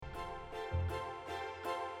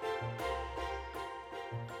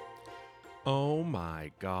Oh my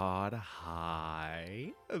god,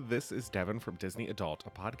 hi. This is Devin from Disney Adult, a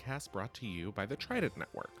podcast brought to you by the Trident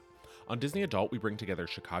Network. On Disney Adult, we bring together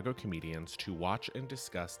Chicago comedians to watch and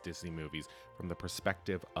discuss Disney movies from the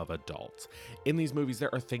perspective of adults. In these movies,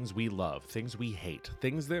 there are things we love, things we hate,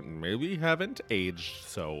 things that maybe haven't aged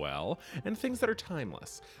so well, and things that are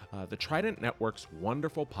timeless. The Trident Network's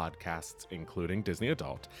wonderful podcasts, including Disney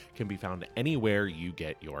Adult, can be found anywhere you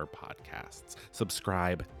get your podcasts.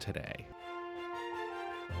 Subscribe today.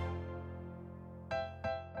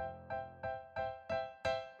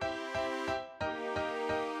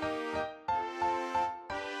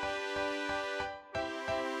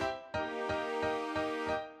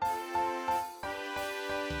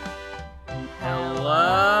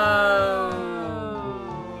 Hello,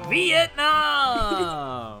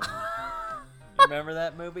 Vietnam. Remember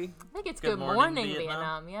that movie? I think it's Good Morning,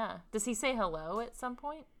 Vietnam. Yeah. Does he say hello at some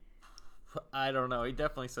point? I don't know. He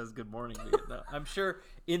definitely says Good Morning, Vietnam. I'm sure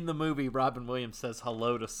in the movie Robin Williams says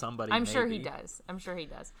hello to somebody. I'm sure he does. It's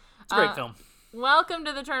a great film. Welcome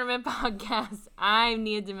to the Tournament Podcast. I'm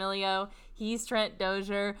Nia D'Amelio. He's Trent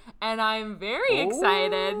Dozier. And I'm very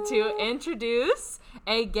excited to introduce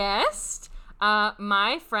a guest,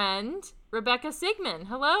 my friend, Rebecca Sigmund.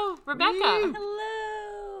 Hello, Rebecca.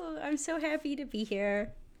 Hello. I'm so happy to be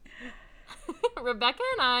here. Rebecca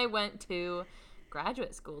and I went to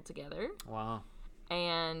graduate school together. Wow.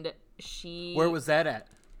 And she... Where was that at?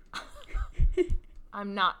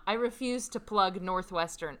 I refuse to plug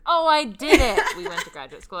Northwestern. Oh, I did it! We went to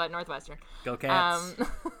graduate school at Northwestern. Go Cats.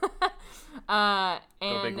 And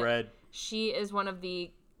Go Big Red. She is one of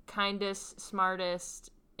the kindest,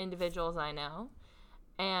 smartest individuals I know.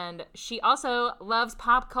 And she also loves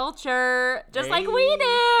pop culture, just like we do.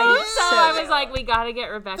 I was like, we gotta get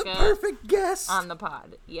Rebecca the perfect guest on the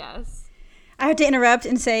pod. Yes. I have to interrupt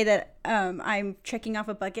and say that I'm checking off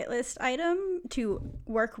a bucket list item to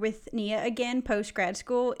work with Nia again post grad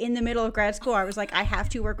school. In the middle of grad school, I was like, I have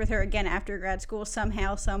to work with her again after grad school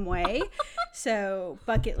somehow, some way. So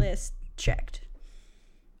bucket list checked.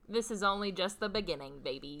 This is only just the beginning,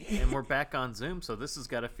 baby. And we're back on Zoom, so this has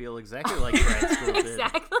got to feel exactly like grad school did.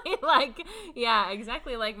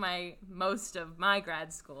 exactly like most of my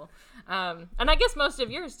grad school, and I guess most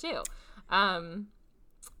of yours too.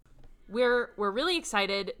 We're really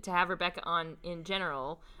excited to have Rebecca on in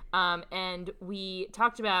general, and we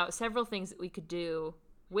talked about several things that we could do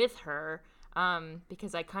with her,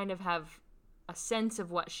 because I kind of have a sense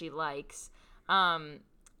of what she likes, and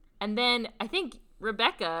then I think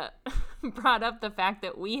Rebecca brought up the fact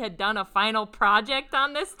that we had done a final project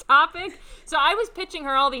on this topic. So I was pitching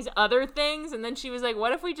her all these other things, and then she was like,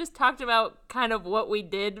 what if we just talked about kind of what we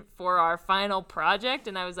did for our final project?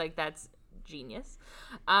 And I was like, that's genius.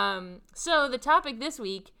 So the topic this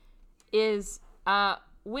week is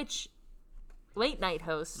which late night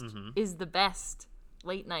host is the best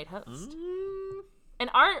late night host.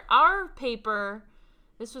 And our paper...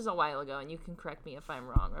 This was a while ago, and you can correct me if I'm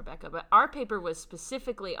wrong, Rebecca, but our paper was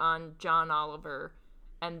specifically on John Oliver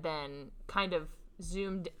and then kind of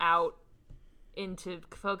zoomed out into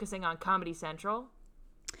focusing on Comedy Central.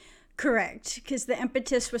 Correct, because the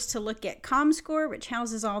impetus was to look at ComScore, which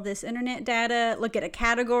houses all this internet data, look at a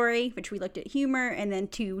category, which we looked at humor, and then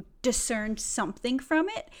to discern something from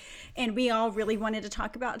it. And we all really wanted to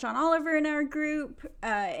talk about John Oliver in our group,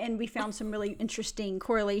 and we found some really interesting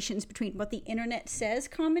correlations between what the internet says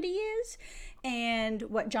comedy is and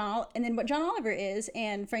what John Oliver is,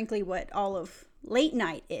 and frankly what all of late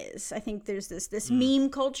night is. I think there's this meme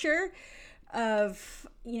culture of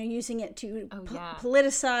using it to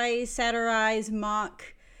politicize, satirize,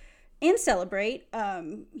 mock, and celebrate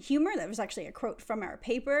humor. That was actually a quote from our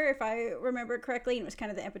paper, if I remember correctly, and it was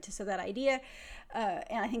kind of the impetus of that idea.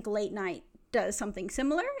 And I think late night does something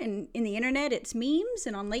similar. And in the internet, it's memes,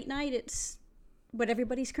 and on late night, it's what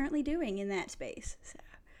everybody's currently doing in that space. So.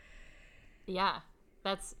 Yeah,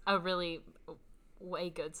 that's a really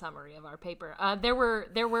way good summary of our paper. There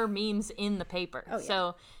were memes in the paper. Oh, yeah.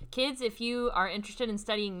 So kids, if you are interested in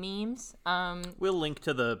studying memes, we'll link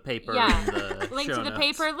to the paper. Yeah, in the link show to the notes.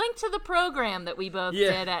 Paper, link to the program that we both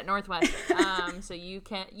did at Northwestern. So you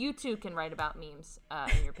too can write about memes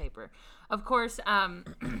in your paper. Of course,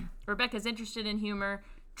 Rebecca's interested in humor.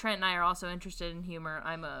 Trent and I are also interested in humor.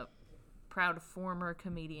 I'm a proud former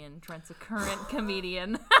comedian. Trent's a current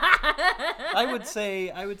comedian. I would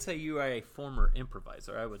say you are a former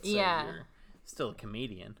improviser. I would say you're still a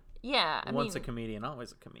comedian. Yeah, Once a comedian,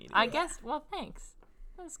 always a comedian. I guess. Well, thanks.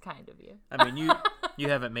 That's kind of you. I mean, you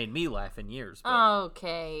haven't made me laugh in years. But...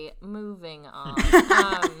 Okay, moving on.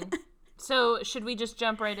 So, should we just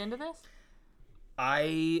jump right into this?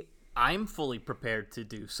 I I'm fully prepared to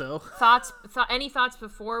do so. Any thoughts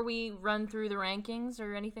before we run through the rankings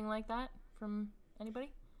or anything like that from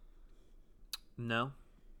anybody? No.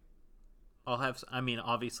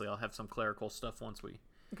 Obviously I'll have some clerical stuff once we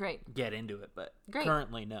Great. get into it, but Great.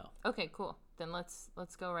 currently no. Okay, cool. Then let's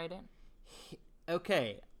go right in.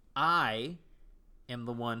 Okay, I am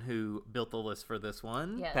the one who built the list for this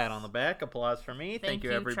one. Yes. Pat on the back, applause for me. Thank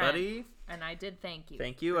you, everybody. Trent. And I did thank you.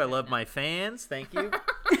 Thank you. I love my fans. Thank you.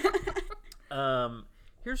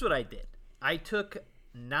 Here's what I did. I took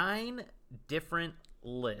 9 different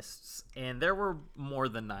lists, and there were more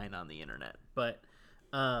than 9 on the internet, but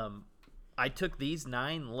I took these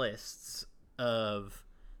 9 lists of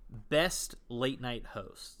best late night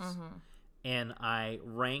hosts, and I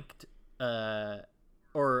ranked, all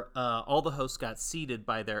the hosts got seated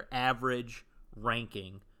by their average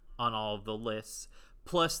ranking on all of the lists.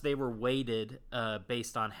 Plus, they were weighted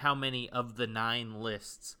based on how many of the 9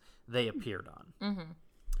 lists they appeared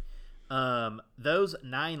on. Those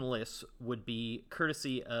 9 lists would be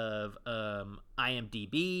courtesy of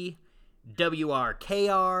IMDb,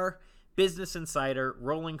 WRKR, Business Insider,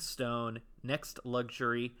 Rolling Stone, Next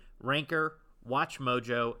Luxury, Ranker, Watch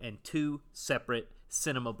Mojo, and 2 separate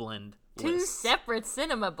Cinema Blend lists. 2 separate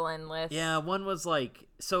Cinema Blend lists. Yeah, one was like,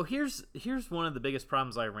 so here's one of the biggest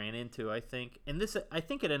problems I ran into, I think, and I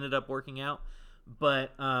think it ended up working out,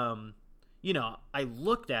 but I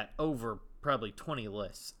looked at over probably 20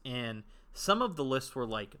 lists, and some of the lists were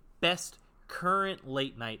like best current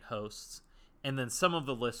late night hosts, and then some of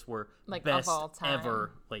the lists were like best of all time.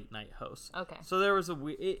 ever late night hosts. Okay. So there was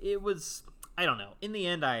it was, I don't know. In the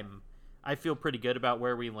end, I feel pretty good about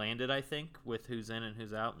where we landed, I think, with who's in and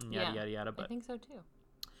who's out and yada, yada, yada. But I think so too.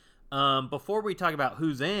 before we talk about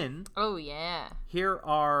who's in, oh yeah, here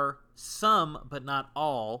are some, but not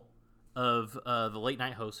all, of the late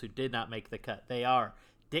night hosts who did not make the cut. They are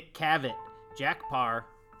Dick Cavett, Jack Parr,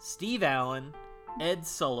 Steve Allen, Ed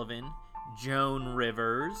Sullivan, Joan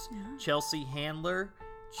Rivers, Chelsea Handler,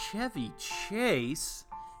 Chevy Chase,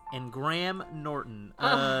 and Graham Norton.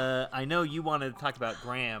 I know you wanted to talk about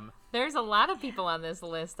Graham. There's a lot of people on this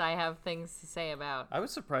list I have things to say about. I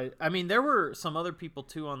was surprised. I mean, there were some other people,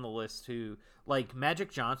 too, on the list who, like, Magic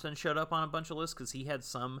Johnson showed up on a bunch of lists because he had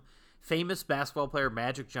some famous basketball player,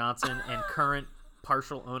 Magic Johnson, and current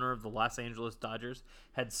partial owner of the Los Angeles Dodgers,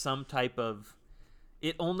 had some type of...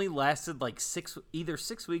 It only lasted like either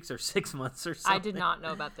 6 weeks or 6 months or something. I did not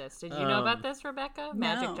know about this. Did you know about this, Rebecca?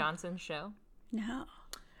 Magic Johnson's show? No.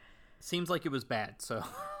 Seems like it was bad, so...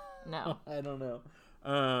 No. I don't know.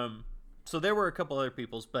 So there were a couple other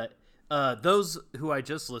people's, but those who I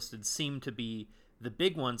just listed seem to be the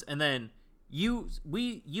big ones. And then you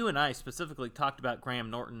and I specifically talked about Graham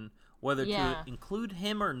Norton, whether to include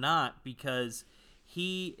him or not, because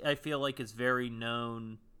he, I feel like, is very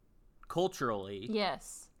known culturally.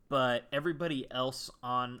 Yes. But everybody else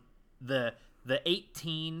on the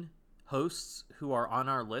 18 hosts who are on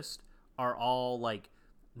our list are all like,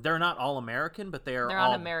 they're not all American, but they're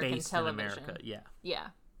all on American based television. in America. Yeah. Yeah.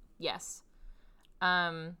 Yes.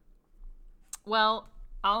 Well,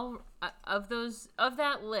 I'll of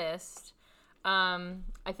that list,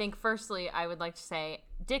 I think firstly I would like to say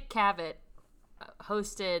Dick Cavett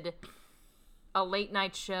hosted a late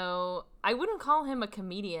night show. I wouldn't call him a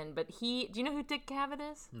comedian, but do you know who Dick Cavett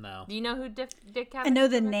is? No. Do you know who Dick Cavett is? I know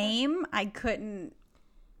the name. I couldn't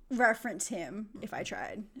reference him if I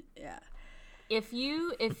tried. Yeah. If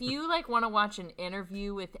you like want to watch an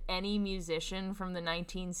interview with any musician from the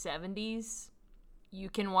 1970s, you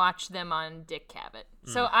can watch them on Dick Cavett.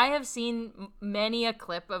 So I have seen many a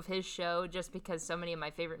clip of his show just because so many of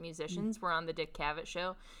my favorite musicians were on the Dick Cavett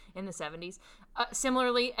show in the 70s.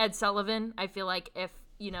 Similarly, Ed Sullivan, I feel like if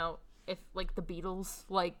like the Beatles,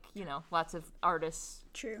 like, lots of artists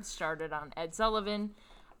started on Ed Sullivan.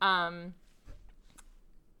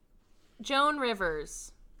 Joan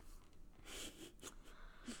Rivers.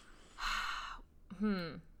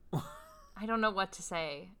 I don't know what to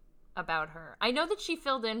say about her. I know that she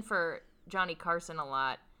filled in for Johnny Carson a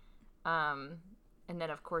lot, and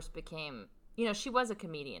then of course became, she was a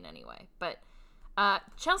comedian anyway. But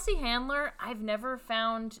Chelsea Handler, I've never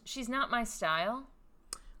found, she's not my style.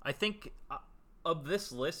 I think of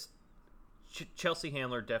this list, Chelsea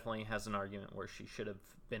Handler definitely has an argument where she should have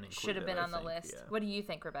been included. Should have been on the list. Yeah. What do you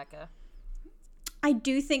think, Rebecca? I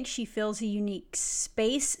do think she fills a unique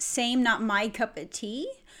space. Same, not my cup of tea,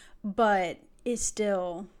 but it's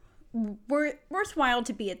still worthwhile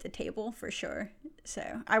to be at the table for sure.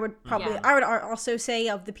 So I would probably, I would also say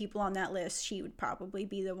of the people on that list, she would probably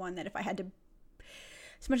be the one that if I had to,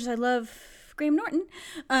 as much as I love Graham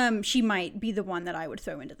Norton, she might be the one that I would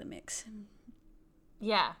throw into the mix.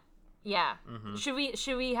 Yeah. Yeah. Should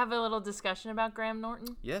we have a little discussion about Graham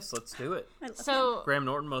Norton? Yes, let's do it. So Graham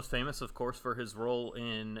Norton, most famous, of course, for his role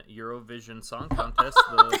in Eurovision Song Contest,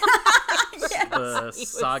 the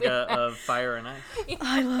saga of Fire and Ice.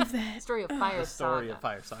 I love that. story of Fire Story Saga. of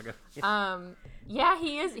Fire Saga. Yeah,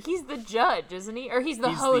 he is. He's the judge, isn't he? Or he's the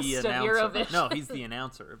He's host the of announcer. Eurovision. No, he's the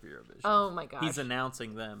announcer of Eurovision. Oh my gosh. He's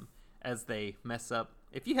announcing them as they mess up.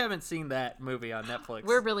 If you haven't seen that movie on Netflix,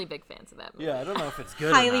 We're really big fans of that movie. yeah, I don't know if it's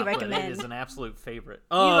good. Highly or not, but recommend. it is an absolute favorite.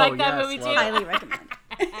 You like that movie love too? it. Highly recommend.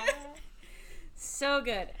 So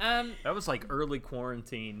good. That was like early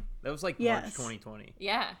quarantine. That was like March Yes. 2020.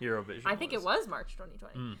 Yeah. Eurovision. I think it was March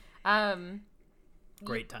 2020.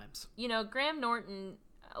 Great times. You know, Graham Norton,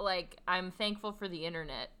 like, I'm thankful for the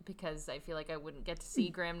internet because I feel like I wouldn't get to see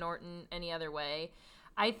Graham Norton any other way.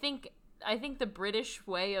 I think the British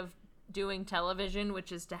way of doing television,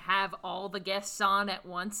 which is to have all the guests on at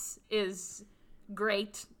once, is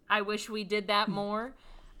great. I wish we did that more.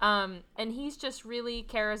 And he's just really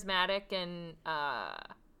charismatic, and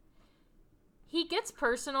he gets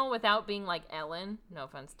personal without being like Ellen. No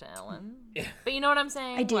offense to Ellen. But you know what I'm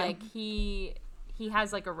saying? I do. Like, he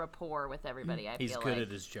has like a rapport with everybody, I He's feel good like.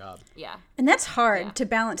 at his job. Yeah. And that's hard Yeah. to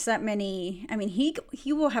balance that many. I mean,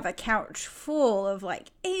 he will have a couch full of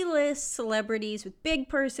like A-list celebrities with big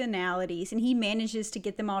personalities, and he manages to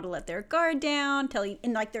get them all to let their guard down,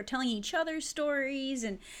 and like they're telling each other stories,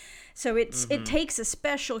 and so it takes a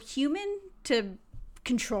special human to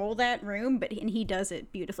control that room, and he does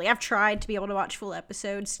it beautifully. I've tried to be able to watch full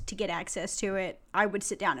episodes to get access to it. I would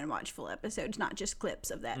sit down and watch full episodes, not just clips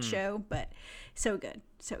of that show, but so good.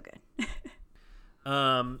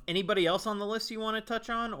 Anybody else on the list you want to touch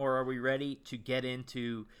on, or are we ready to get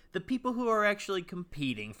into the people who are actually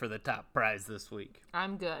competing for the top prize this week?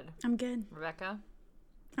 I'm good. I'm good. Rebecca?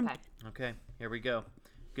 I'm Okay. Okay, here we go.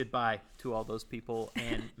 Goodbye to all those people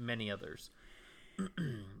and many others.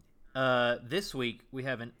 This week, we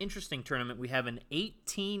have an interesting tournament. We have an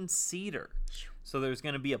 18-seeder. So there's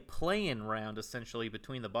going to be a play-in round, essentially,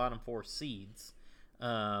 between the bottom 4 seeds.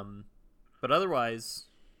 But otherwise,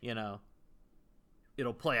 you know,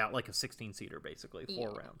 it'll play out like a 16-seeder, basically,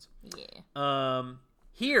 4 rounds. Yeah.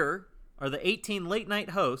 Here are the 18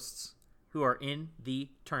 late-night hosts who are in the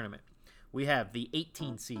tournament. We have the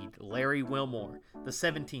 18 seed, Larry Wilmore, the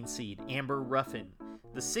 17 seed, Amber Ruffin,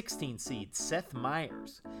 the 16 seed, Seth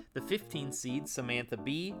Meyers, the 15 seed, Samantha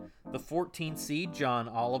Bee, the 14 seed, John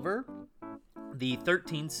Oliver, the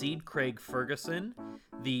 13 seed, Craig Ferguson,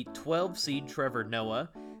 the 12 seed, Trevor Noah,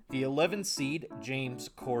 the 11 seed, James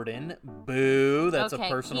Corden. Boo, that's Okay, a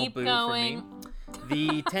personal keep boo going. for me.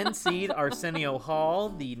 The 10 seed, Arsenio Hall,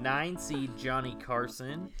 the 9 seed, Johnny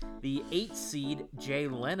Carson, the 8 seed, Jay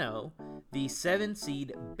Leno, the 7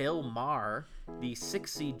 seed, Bill Maher, the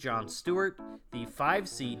 6 seed, Jon Stewart, the 5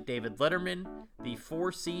 seed, David Letterman, the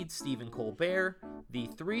 4 seed, Stephen Colbert, the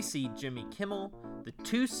 3 seed, Jimmy Kimmel, the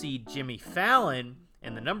 2 seed, Jimmy Fallon,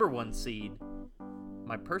 and the number 1 seed,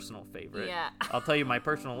 my personal favorite. Yeah. I'll tell you my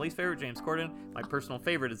personal least favorite, James Corden. My personal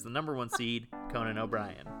favorite is the number 1 seed, Conan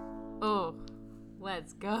O'Brien. Oh,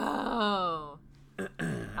 let's go.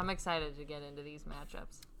 I'm excited to get into these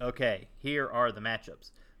matchups. Okay, here are the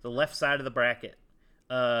matchups. The left side of the bracket.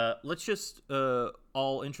 Let's just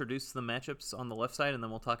all introduce the matchups on the left side, and then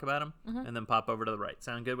we'll talk about them, and then pop over to the right.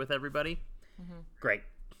 Sound good with everybody? Great.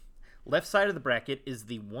 Left side of the bracket is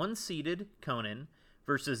the 1-seeded Conan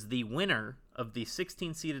versus the winner of the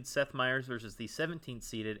 16-seeded Seth Meyers versus the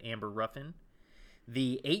 17-seeded Amber Ruffin.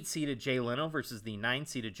 The 8-seeded Jay Leno versus the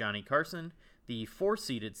 9-seeded Johnny Carson. The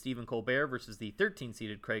 4-seeded Stephen Colbert versus the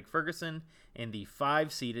 13-seeded Craig Ferguson. And the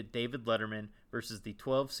 5-seeded David Letterman versus the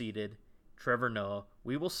 12-seeded Trevor Noah.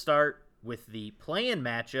 We will start with the play-in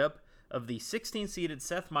matchup of the 16-seeded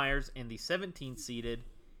Seth Meyers and the 17-seeded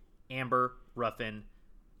Amber Ruffin.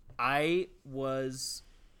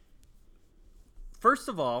 First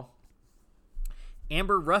of all,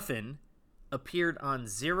 Amber Ruffin appeared on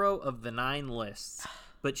 0 of the 9 lists,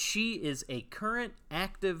 but she is a current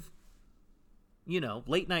active,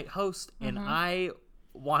 late night host, and I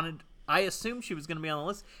assumed she was going to be on the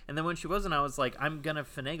list, and then when she wasn't, I was like, I'm going to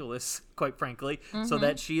finagle this, quite frankly, so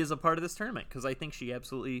that she is a part of this tournament, because I think she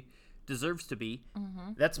absolutely deserves to be.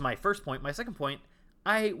 That's my first point. My second point,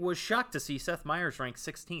 I was shocked to see Seth Meyers ranked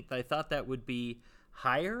 16th. I thought that would be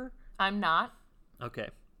higher. I'm not, Okay.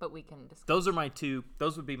 but we can discuss. Those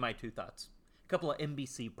would be my 2 thoughts. A couple of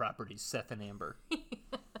NBC properties, Seth and Amber.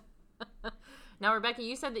 Now, Rebecca,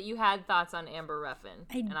 you said that you had thoughts on Amber Ruffin.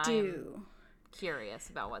 I and do. I'm curious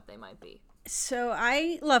about what they might be. So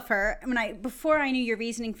I love her. Before I knew your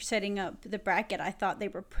reasoning for setting up the bracket, I thought they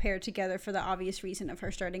were paired together for the obvious reason of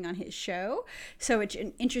her starting on his show. So it's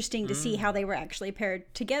interesting to see how they were actually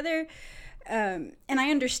paired together. And I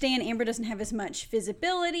understand Amber doesn't have as much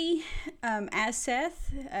visibility as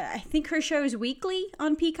Seth. I think her show is weekly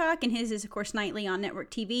on Peacock, and his is, of course, nightly on network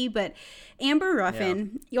TV. But Amber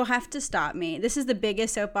Ruffin, you'll have to stop me. This is the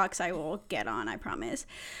biggest soapbox I will get on, I promise.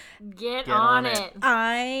 Get on it.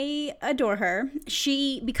 I adore her.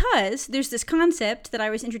 Because there's this concept that I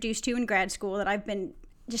was introduced to in grad school that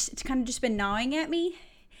it's kind of just been gnawing at me,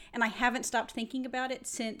 and I haven't stopped thinking about it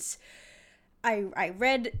since I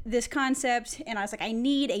read this concept, and I was like, I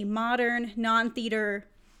need a modern non-theater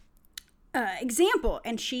example,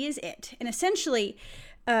 and she is it. And essentially,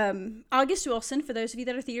 August Wilson, for those of you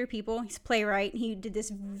that are theater people, he's a playwright. He did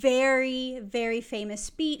this very, very famous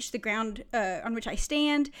speech, The Ground on Which I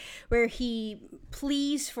Stand, where he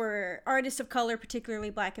pleads for artists of color,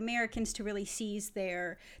 particularly Black Americans, to really seize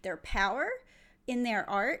their power in their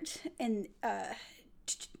art. And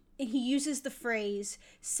he uses the phrase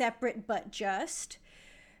separate but just,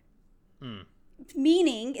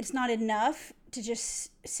 meaning it's not enough to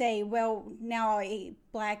just say, well, now a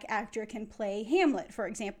Black actor can play Hamlet, for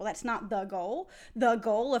example. That's not the goal. The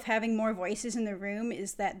goal of having more voices in the room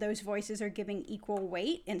is that those voices are giving equal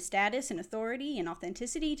weight and status and authority and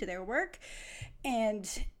authenticity to their work,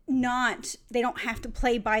 and they don't have to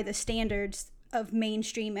play by the standards of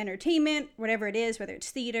mainstream entertainment, whatever it is, whether it's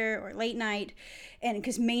theater or late night. And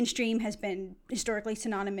because mainstream has been historically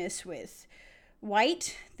synonymous with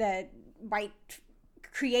white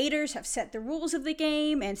creators have set the rules of the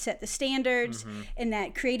game and set the standards, and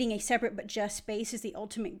that creating a separate but just space is the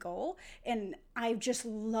ultimate goal. And I just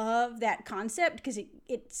love that concept because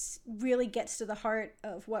it really gets to the heart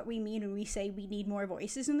of what we mean when we say we need more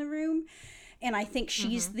voices in the room. And I think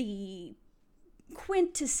she's the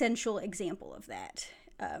quintessential example of that,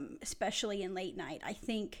 especially in late night. I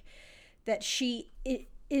think that she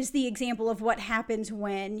is the example of what happens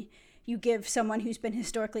when you give someone who's been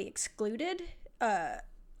historically excluded a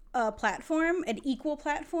platform, an equal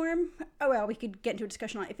platform. Oh, well, we could get into a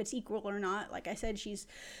discussion on if it's equal or not. Like I said, she's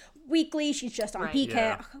weekly. She's just on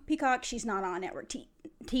Peacock. She's not on network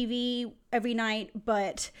TV every night,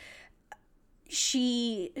 but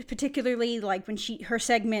she particularly, like when her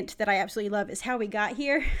segment that I absolutely love is How We Got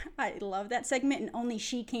Here. I love that segment, and only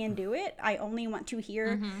she can do it. I only want to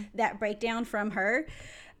hear that breakdown from her.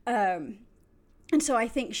 And so I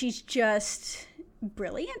think she's just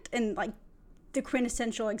brilliant and like the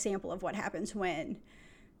quintessential example of what happens when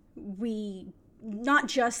we not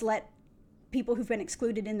just let people who've been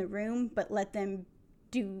excluded in the room, but let them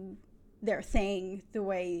do their thing the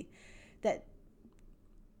way that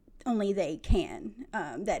only they can.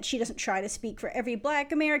 That she doesn't try to speak for every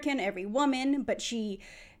Black American, every woman, but she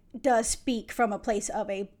does speak from a place of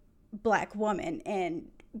a Black woman, and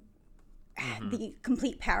the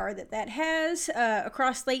complete power that has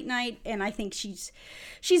across late night. And I think she's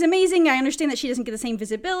amazing. I understand that she doesn't get the same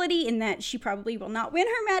visibility and that she probably will not win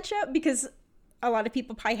her matchup because a lot of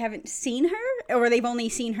people probably haven't seen her, or they've only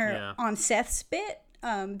seen her on Seth's bit,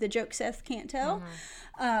 the joke Seth can't tell.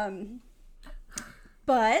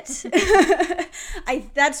 But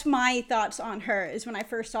that's my thoughts on her, is when I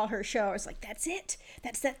first saw her show, I was like, that's it.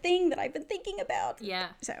 That's that thing that I've been thinking about. Yeah.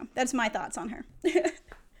 So that's my thoughts on her.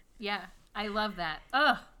 Yeah, I love that.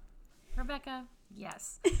 Ugh. Rebecca,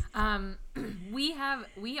 yes.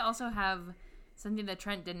 We also have something that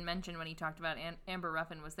Trent didn't mention when he talked about Amber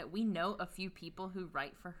Ruffin, was that we know a few people who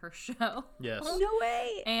write for her show. Yes. Oh, no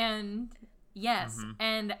way. And yes,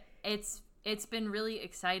 and it's been really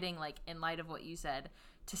exciting, like, in light of what you said,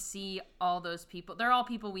 to see all those people. They're all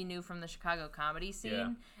people we knew from the Chicago comedy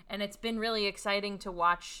scene, and it's been really exciting to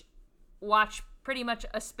watch pretty much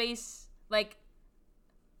a space, like,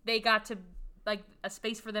 they got to, like, a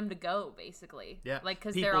space for them to go, basically. Yeah. Like,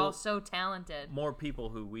 because they're all so talented. More people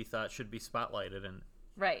who we thought should be spotlighted, and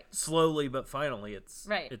right. slowly but finally it's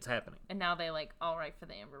happening. And now they, like, all write for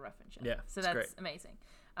the Amber Ruffin show. Yeah, so it's that's great. Amazing.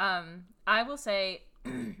 I will say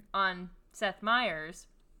on Seth Meyers,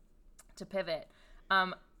 to pivot,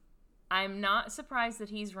 I'm not surprised that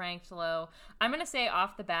he's ranked low. I'm going to say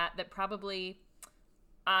off the bat that probably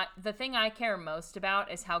the thing I care most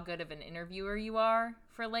about is how good of an interviewer you are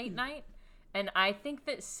for late night. And I think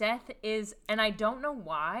that Seth is, and I don't know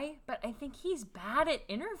why, but I think he's bad at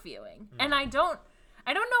interviewing. And I don't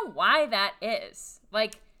know why that is.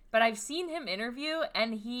 Like, but I've seen him interview,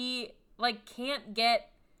 and he, like, can't get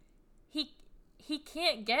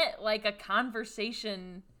like a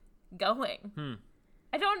conversation going.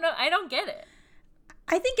 I don't know. I don't get it.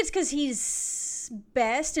 I think it's because he's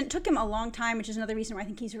best, and it took him a long time, which is another reason why I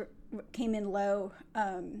think he's came in low,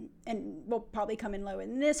 and will probably come in low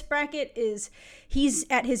in this bracket. Is he's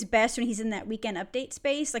at his best when he's in that weekend update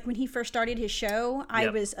space. Like when he first started his show, I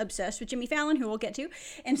was obsessed with Jimmy Fallon, who we'll get to,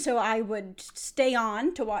 and so I would stay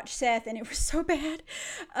on to watch Seth, and it was so bad.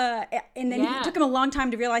 And then it took him a long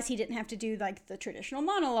time to realize he didn't have to do like the traditional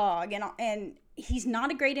monologue, and he's not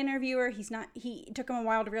a great interviewer. It took him a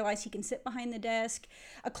while to realize he can sit behind the desk.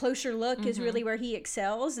 A closer look is really where he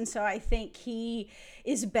excels. And so I think he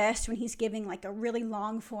is best when he's giving like a really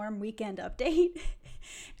long form weekend update,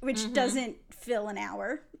 which doesn't fill an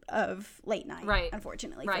hour of late night,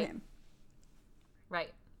 unfortunately for him. Right.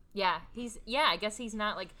 Yeah. I guess he's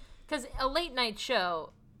not like, because a late night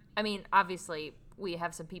show, I mean, obviously we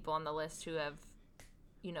have some people on the list who have,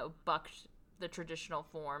 bucked the traditional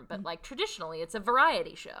form, but like traditionally it's a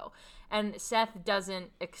variety show, and Seth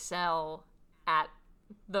doesn't excel at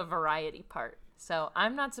the variety part, so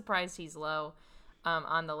I'm not surprised he's low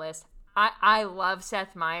on the list. I love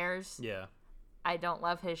Seth Meyers. I don't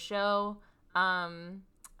love his show.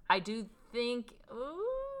 I do think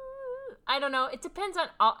I don't know, it depends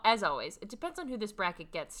on, as always, it depends on who this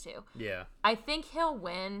bracket gets to. I think he'll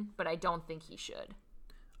win, but I don't think he should.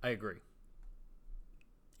 I agree.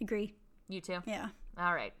 You too? Yeah.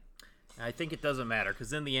 All right. I think it doesn't matter,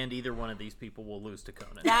 because in the end, either one of these people will lose to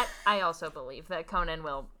Conan. That I also believe, that Conan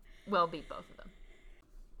will beat both of them.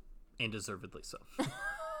 And deservedly so.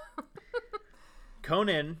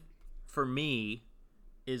 Conan, for me,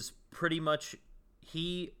 is pretty much,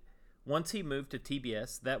 once he moved to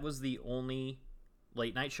TBS, that was the only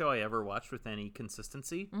late night show I ever watched with any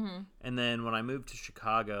consistency. And then when I moved to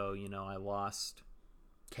Chicago, I lost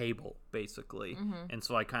cable basically, and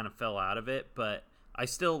so I kind of fell out of it, but I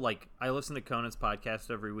still I listen to Conan's podcast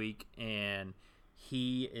every week, and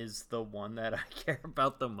he is the one that I care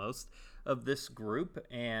about the most of this group,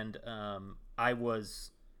 and I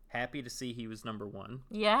was happy to see he was number one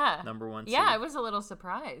seed. I was a little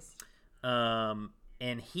surprised,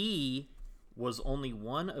 and he was only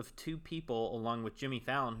one of two people, along with Jimmy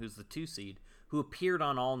Fallon, who's the 2 seed, who appeared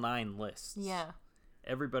on all 9 lists.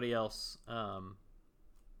 Everybody else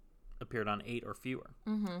appeared on 8 or fewer.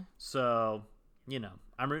 So,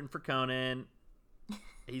 I'm rooting for Conan.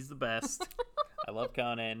 He's the best. I love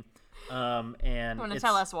Conan. And want to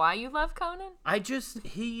tell us why you love Conan?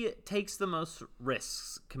 He takes the most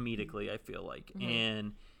risks comedically, I feel like.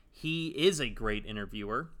 And he is a great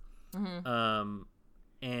interviewer. And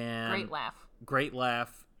great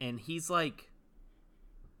laugh. And he's like,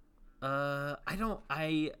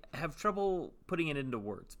 I have trouble putting it into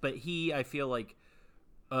words, but I feel like,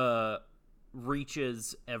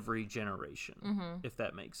 reaches every generation, if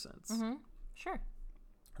that makes sense. Sure.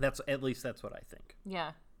 That's what I think.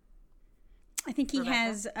 Yeah. I think he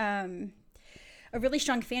has a really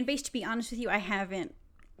strong fan base. To be honest with you, I haven't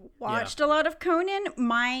watched a lot of Conan.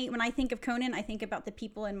 When I think of Conan, I think about the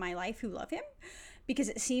people in my life who love him, because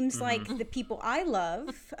it seems like the people I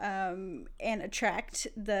love and attract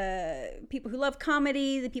the people who love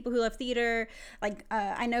comedy, the people who love theater.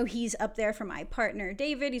 I know he's up there for my partner,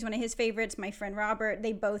 David. He's one of his favorites. My friend, Robert.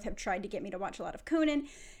 They both have tried to get me to watch a lot of Conan.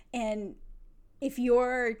 And if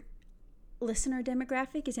your listener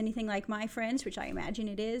demographic is anything like my friends, which I imagine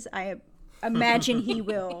it is, I imagine he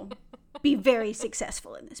will be very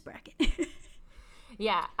successful in this bracket.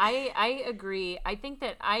 Yeah, I agree. I think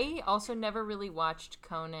that I also never really watched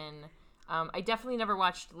Conan. I definitely never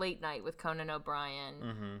watched Late Night with Conan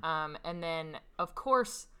O'Brien. And then, of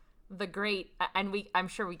course, the great, and I'm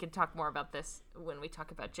sure we can talk more about this when we talk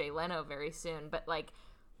about Jay Leno very soon, but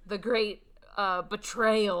the great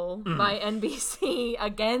betrayal by NBC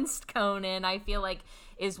against Conan, I feel like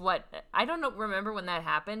is what, I don't remember when that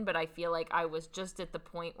happened, but I feel like I was just at the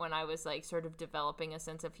point when I was sort of developing a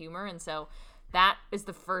sense of humor, and so that is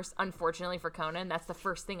the first, unfortunately for Conan, that's the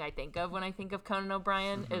first thing I think of when I think of Conan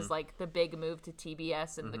O'Brien, is the big move to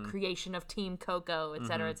TBS and the creation of Team Coco, et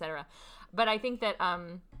cetera, et cetera. But I think that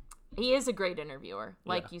he is a great interviewer,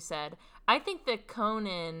 like you said. I think that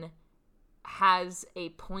Conan has a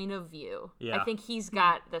point of view. I think he's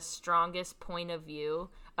got the strongest point of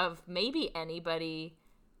view of maybe anybody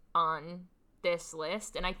on this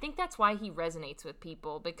list, and I think that's why he resonates with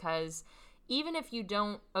people, because even if you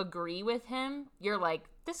don't agree with him, you're like,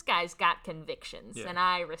 this guy's got convictions, and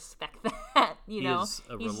I respect that. He's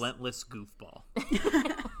a relentless goofball.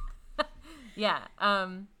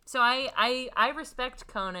 So I respect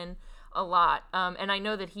Conan a lot, and I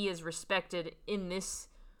know that he is respected in this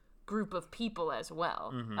group of people as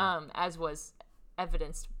well, as was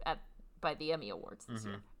evidenced by the Emmy Awards this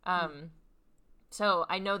year. So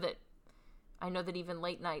I know that I know that even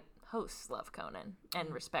late night hosts love Conan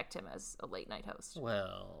and respect him as a late night host.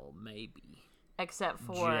 Well, maybe. Except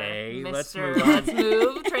for Jay, let's Mr. move on. Let's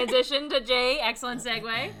move. Transition to Jay. Excellent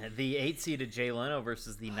segue. The 8-seeded Jay Leno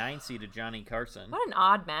versus the 9-seeded Johnny Carson. What an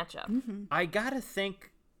odd matchup. I gotta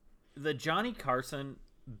think the Johnny Carson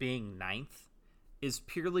being 9th is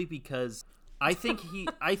purely because I think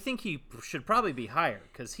he should probably be higher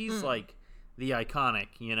because he's like the iconic,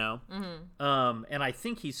 you know. And I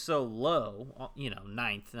think he's so low,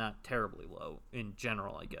 9th, not terribly low in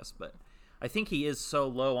general, I guess, but I think he is so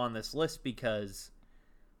low on this list because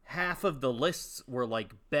half of the lists were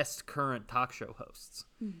like best current talk show hosts,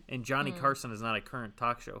 and Johnny Carson is not a current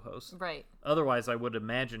talk show host. Right. Otherwise, I would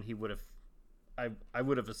imagine he would have. I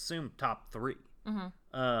would have assumed top 3.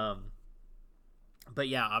 But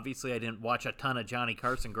yeah, obviously I didn't watch a ton of Johnny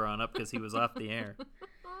Carson growing up because he was off the air.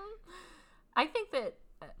 I think that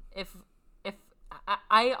if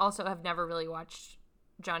I also have never really watched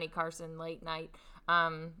Johnny Carson late night.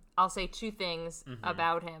 I'll say 2 things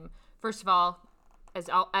about him. First of all,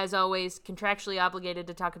 as always, contractually obligated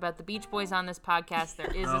to talk about the Beach Boys on this podcast.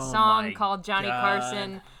 There is a song called Johnny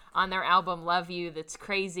Carson on their album Love You that's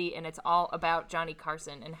crazy, and it's all about Johnny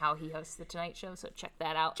Carson and how he hosts The Tonight Show, so check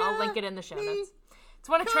that out. I'll link it in the show notes. It's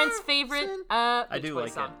one of Trent's favorite I Beach do Boys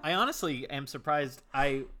like songs. it. I honestly am surprised.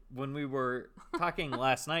 When we were talking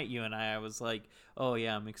last night, you and I was like, oh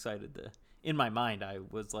yeah, I'm excited to... In my mind, I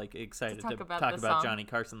was like excited to talk about Johnny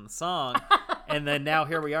Carson, the song. And then now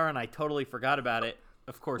here we are, and I totally forgot about it.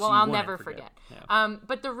 Of course, well, you I'll wouldn't never forget. Yeah.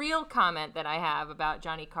 But the real comment that I have about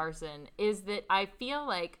Johnny Carson is that I feel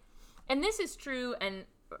like, and this is true, and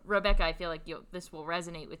Rebecca, I feel like this will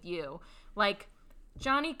resonate with you. Like,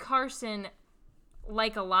 Johnny Carson,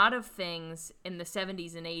 like a lot of things in the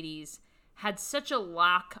 70s and 80s, had such a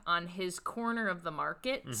lock on his corner of the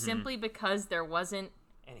market simply because there wasn't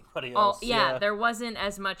anybody else. There wasn't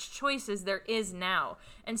as much choice as there is now.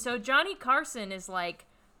 And so Johnny Carson is like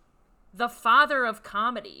the father of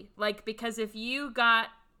comedy. Like, because if you got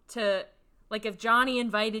to, like, if Johnny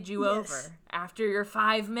invited you over after your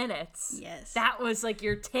 5 minutes, that was like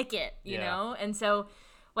your ticket, you know? And so,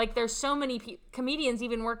 like, there's so many comedians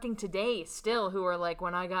even working today still who are like,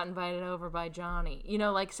 when I got invited over by Johnny, you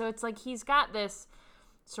know, like, so it's like he's got this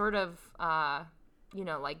sort of,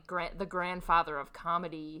 like the grandfather of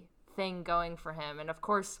comedy thing going for him. And of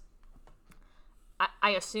course,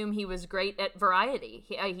 I assume he was great at variety.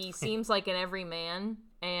 He seems like an everyman,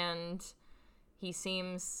 and he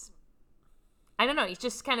seems, I don't know, he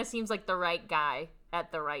just kind of seems like the right guy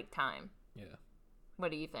at the right time. Yeah.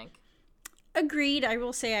 What do you think? Agreed. I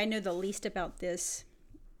will say I know the least about this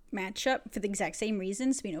matchup for the exact same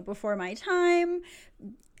reasons. Before my time,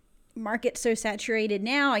 market so saturated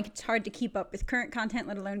now, it's hard to keep up with current content,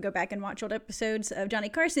 let alone go back and watch old episodes of Johnny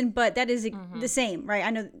Carson. But that is the same, right?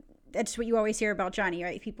 I know that's what you always hear about Johnny,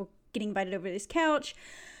 right? People getting invited over to his couch,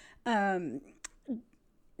 that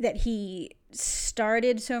he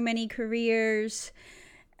started so many careers.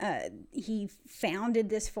 He founded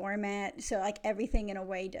this format, so like everything in a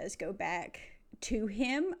way does go back to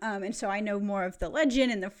him, and so I know more of the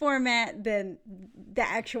legend and the format than the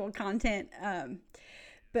actual content.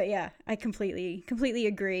 But yeah, I completely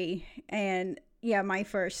agree. And yeah, my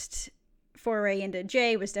first foray into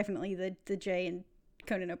Jay was definitely the Jay and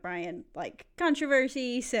Conan O'Brien like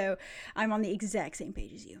controversy. So I'm on the exact same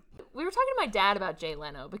page as you. We were talking to my dad about Jay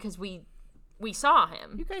Leno because we saw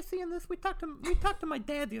him. You guys seeing this? We talked to my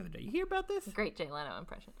dad the other day. You hear about this? Great Jay Leno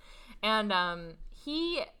impression. And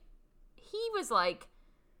he was like,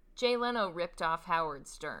 Jay Leno ripped off Howard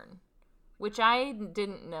Stern, which I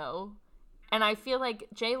didn't know. And I feel like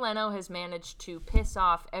Jay Leno has managed to piss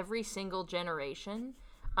off every single generation.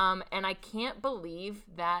 And I can't believe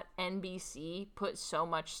that NBC put so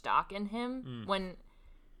much stock in him when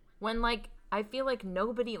like, I feel like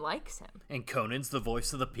nobody likes him. And Conan's the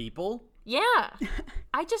voice of the people? Yeah.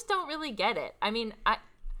 I just don't really get it. I mean, I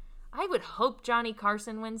would hope Johnny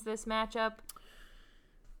Carson wins this matchup.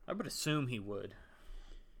 I would assume he would.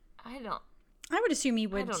 I would assume he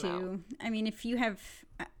would too. know. I mean, if you have,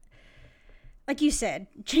 like you said,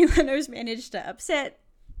 Jay Leno's managed to upset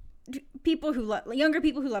people who younger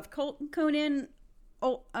people who love Conan,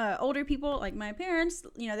 older people like my parents.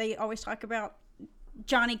 They always talk about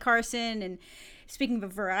Johnny Carson, and speaking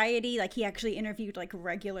of variety, like he actually interviewed like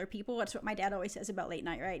regular people. That's what my dad always says about late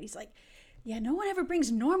night, right? He's like, yeah, no one ever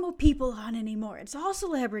brings normal people on anymore. It's all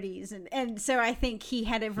celebrities. And so I think he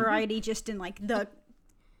had a variety just in like the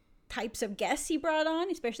types of guests he brought on,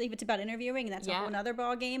 especially if it's about interviewing, and that's a whole nother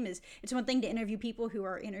ball game. It's one thing to interview people who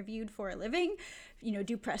are interviewed for a living,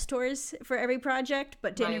 do press tours for every project,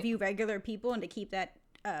 but to interview regular people and to keep that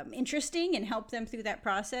interesting and help them through that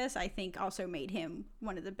process, I think also made him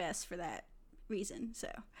one of the best for that reason. So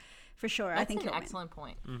for sure, That's I think an he'll win. excellent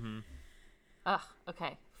point. Ugh,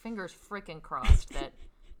 okay. Fingers freaking crossed that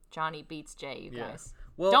Johnny beats Jay, you guys.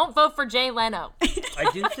 Well, Don't vote for Jay Leno. I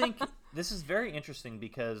do think this is very interesting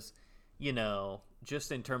because,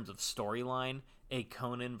 just in terms of storyline, a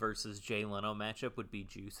Conan versus Jay Leno matchup would be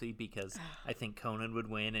juicy because I think Conan would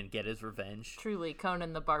win and get his revenge. Truly,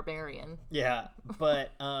 Conan the Barbarian. Yeah,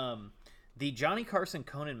 but the Johnny Carson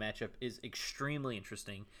Conan matchup is extremely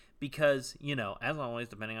interesting because, as always,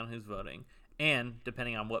 depending on who's voting and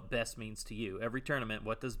depending on what best means to you, every tournament,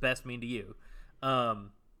 what does best mean to you?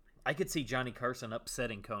 I could see Johnny Carson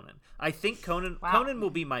upsetting Conan. I think Conan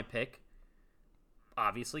will be my pick,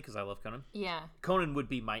 obviously, because I love Conan. Yeah. Conan would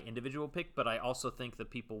be my individual pick, but I also think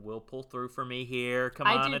that people will pull through for me here. Come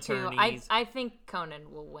I on, do attorneys. too. I think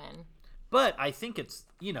Conan will win. But I think it's,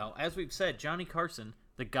 as we've said, Johnny Carson,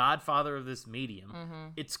 the godfather of this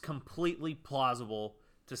medium, it's completely plausible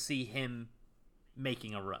to see him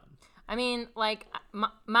making a run. I mean, like,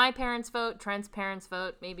 my parents' vote, Trent's parents'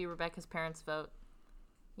 vote, maybe Rebecca's parents' vote.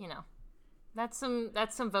 That's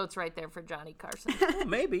some votes right there for Johnny Carson. Well,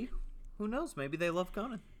 maybe. Who knows? Maybe they love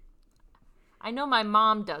Conan. I know my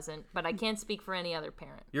mom doesn't, but I can't speak for any other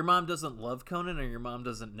parent. Your mom doesn't love Conan, or your mom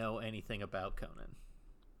doesn't know anything about Conan?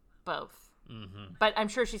 Both. Mm-hmm. But I'm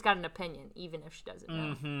sure she's got an opinion, even if she doesn't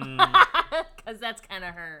know. Because that's kind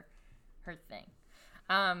of her thing.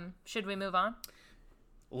 Should we move on?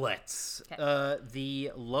 Let's. Okay.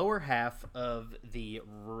 The lower half of the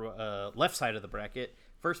left side of the bracket,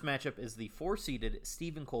 first matchup is the 4-seeded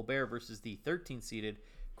Stephen Colbert versus the 13-seeded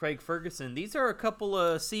Craig Ferguson. These are a couple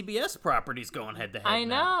of CBS properties going head-to-head I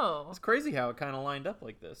know. It's crazy how it kind of lined up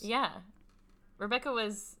like this. Yeah. Rebecca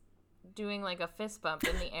was doing like a fist bump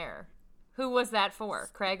in the air. Who was that for?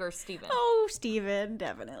 Craig or Steven? Oh, Steven,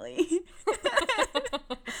 definitely.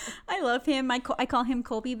 I love him. I call him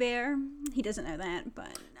Colby Bear. He doesn't know that,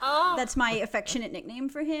 but that's my affectionate nickname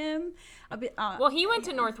for him. Well, he went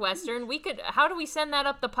to Northwestern. How do we send that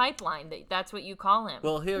up the pipeline? That's what you call him.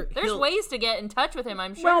 Well, there's ways to get in touch with him,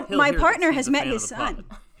 I'm sure. Well, my partner has met his son.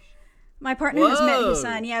 My partner has met his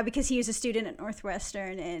son, because he was a student at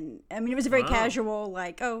Northwestern, and I mean, it was a very casual,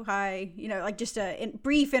 like, oh, hi, like just a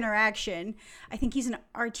brief interaction. I think he's an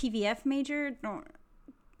RTVF major.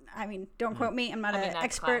 Don't quote me. I'm not an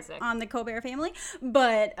expert on the Colbert family,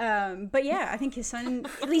 but yeah, I think his son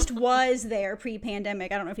at least was there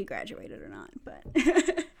pre-pandemic. I don't know if he graduated or not, but.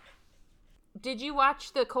 Did you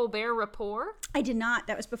watch the Colbert Report? I did not.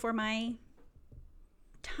 That was before my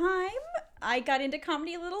time. I got into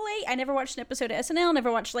comedy a little late. I never watched an episode of SNL,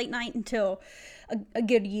 never watched late night until a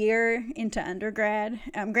good year into undergrad.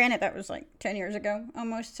 Granted, that was like 10 years ago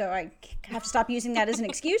almost, so I have to stop using that as an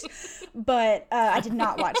excuse. But I did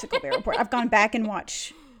not watch the Colbert Report. I've gone back and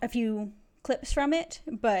watched a few clips from it,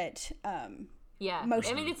 but yeah, I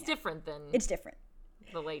mean, it's different than it's different.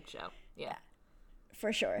 The Late Show. Yeah,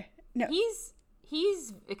 for sure. No,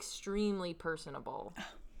 he's extremely personable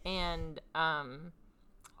and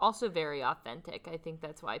also very authentic. I think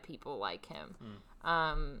that's why people like him.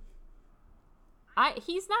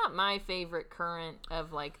 He's not my favorite current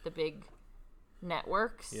of like the big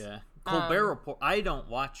networks. Yeah, Colbert Report. I don't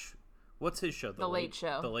watch. What's his show? The Late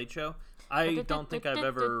Show. The Late Show. I don't think I've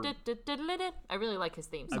ever. I really like his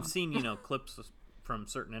theme song. I've seen clips from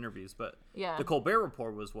certain interviews, but yeah, the Colbert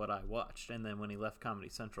Report was what I watched, and then when he left Comedy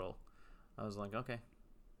Central, I was like, okay,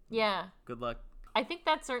 yeah, good luck. I think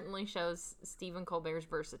that certainly shows Stephen Colbert's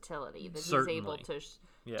versatility, that he's able to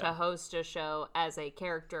host a show as a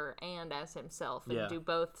character and as himself and do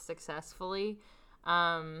both successfully.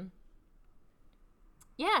 Yeah,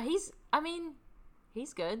 he's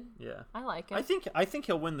good. Yeah. I like him. I think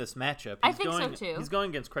he'll win this matchup. I think so too. He's going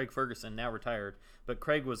against Craig Ferguson, now retired, but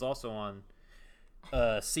Craig was also on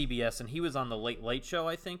CBS, and he was on the Late Show,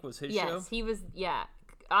 I think, was his show. Yes, he was, yeah.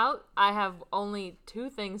 I have only two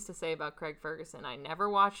things to say about Craig Ferguson. I never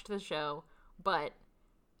watched the show, but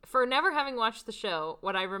for never having watched the show,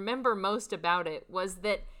 what I remember most about it was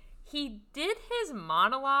that he did his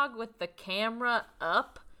monologue with the camera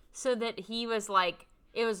up so that he was like,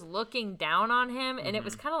 it was looking down on him, and it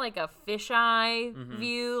was kind of like a fisheye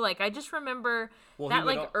view. Like, I just remember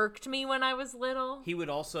that irked me when I was little. He would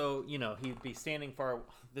also, he'd be standing far.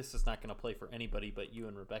 This is not going to play for anybody but you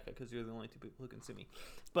and Rebecca, because you're the only two people who can see me.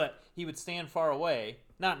 But he would stand far away,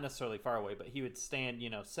 not necessarily far away, but he would stand,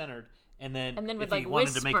 centered. And then if he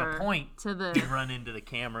wanted to make a point, he'd run into the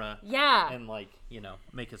camera. Yeah. And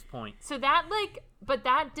make his point. So that but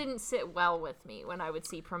that didn't sit well with me when I would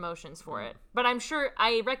see promotions for it. But I'm sure,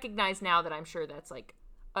 I recognize now that I'm sure that's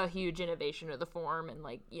a huge innovation of the form and,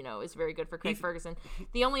 like, you know, is very good for Craig Ferguson.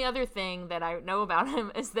 The only other thing that I know about him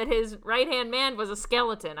is that his right-hand man was a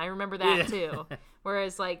skeleton. I remember that too.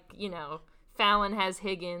 Whereas, like, you know, Fallon has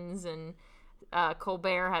Higgins and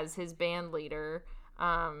Colbert has his band leader.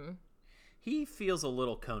 He feels a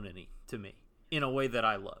little Conan-y to me in a way that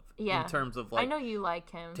I love. Yeah. In terms of, like, I know you like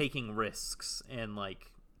him. taking risks and,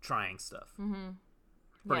 like, trying stuff. Mm-hmm.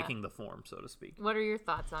 Breaking the form, so to speak. What are your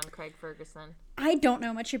thoughts on Craig Ferguson? I don't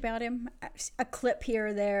know much about him. A clip here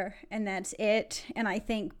or there, and that's it. And I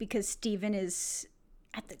think because Steven is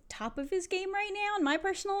at the top of his game right now, in my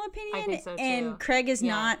personal opinion, I think so, too. and Craig is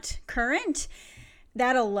not current,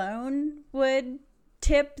 that alone would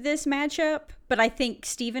tip this matchup. But I think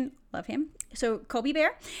Steven, love him. So Colby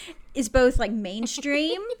Bear is both, like,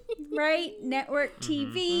 mainstream, right? Network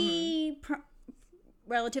TV,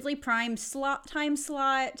 relatively prime time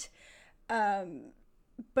slot,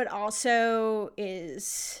 but also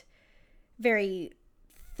is very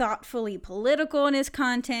thoughtfully political in his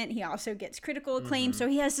content. He also gets critical acclaim, so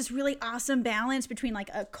he has this really awesome balance between, like,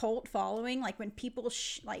 a cult following. Like, when people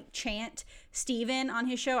like chant Steven on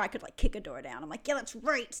his show, I could, like, kick a door down. I'm like, yeah, that's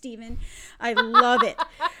right, Steven. I love it.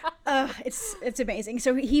 It's amazing.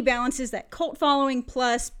 So he balances that cult following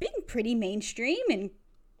plus being pretty mainstream and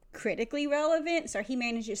critically relevant, so he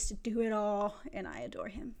manages to do it all, and I adore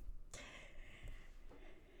him.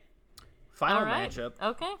 Final right. matchup.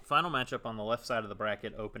 Okay. Final matchup on the left side of the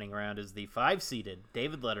bracket opening round is the 5-seeded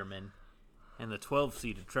David Letterman and the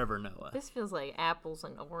 12-seeded Trevor Noah. This feels like apples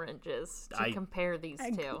and oranges to compare these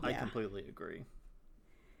two. I completely agree.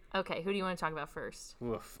 Okay, who do you want to talk about first?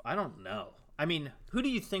 Oof, I don't know. I mean, who do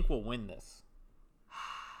you think will win this?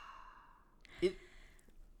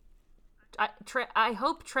 I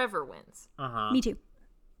hope Trevor wins. Me too.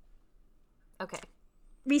 Okay.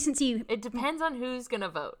 Recency. It depends on who's going to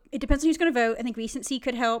vote. It depends on who's going to vote. I think recency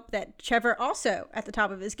could help that Trevor also at the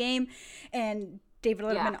top of his game, and David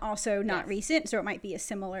Letterman also not recent, so it might be a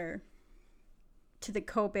similar to the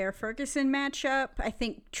Colbert-Ferguson matchup. I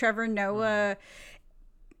think Trevor Noah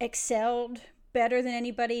excelled better than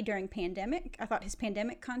anybody during pandemic. I thought his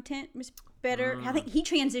pandemic content was better. I think he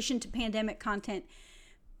transitioned to pandemic content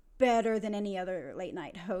better than any other late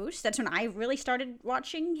night host. That's when I really started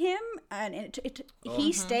watching him, and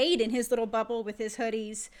he stayed in his little bubble with his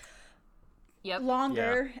hoodies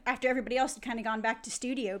longer after everybody else had kind of gone back to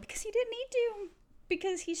studio because he didn't need to,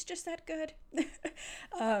 because he's just that good.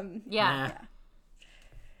 Yeah,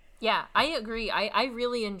 I agree. I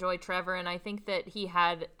really enjoy Trevor, and I think that he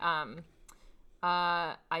had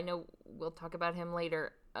I know we'll talk about him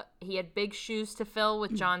later. He had big shoes to fill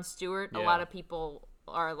with Jon Stewart. A lot of people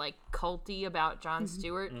are, like, culty about Jon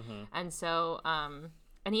Stewart, and so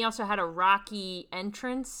and he also had a rocky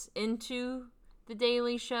entrance into the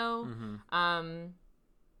Daily Show.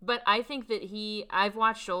 But I think that I've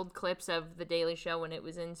watched old clips of the Daily Show when it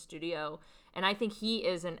was in studio, and I think he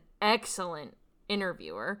is an excellent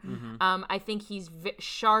interviewer. I think he's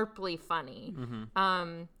sharply funny,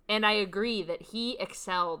 and I agree that he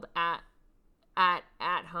excelled at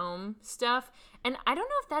home stuff. And I don't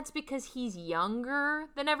know if that's because he's younger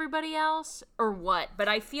than everybody else or what, but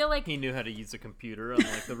I feel like he knew how to use a computer,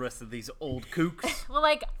 unlike the rest of these old kooks. Well,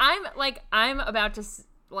 I'm about to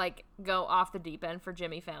go off the deep end for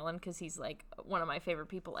Jimmy Fallon because he's, like, one of my favorite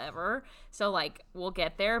people ever. So, like, we'll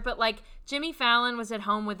get there. But, like, Jimmy Fallon was at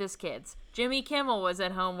home with his kids. Jimmy Kimmel was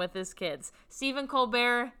at home with his kids. Stephen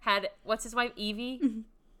Colbert had, what's his wife, Evie?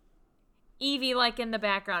 Evie, like, in the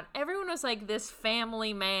background. Everyone was, like, this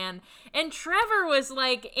family man. And Trevor was,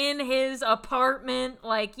 like, in his apartment,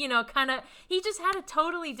 like, you know, kind of, he just had a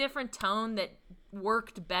totally different tone that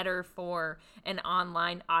worked better for an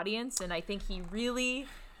online audience. And I think he really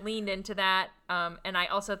leaned into that. And I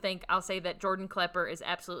also think I'll say that Jordan Klepper is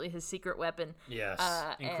absolutely his secret weapon. Yes,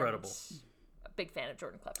 incredible. A big fan of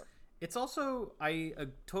Jordan Klepper. It's also, I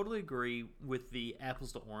totally agree with the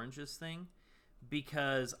apples to oranges thing,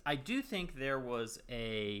 because I do think there was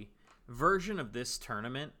a version of this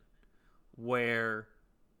tournament where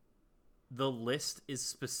the list is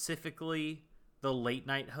specifically the late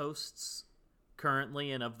night hosts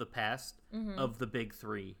currently and of the past of the big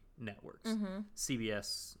three networks.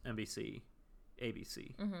 CBS, NBC,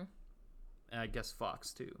 ABC. And I guess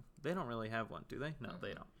Fox too. They don't really have one, do they? No,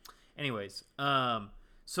 they don't. Anyways,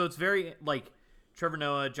 so it's very, like, Trevor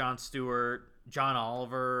Noah, Jon Stewart, John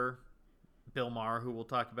Oliver, Bill Maher, who we'll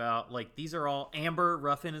talk about. Like, these are all... Amber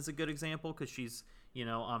Ruffin is a good example because she's, you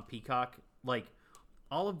know, on Peacock. Like,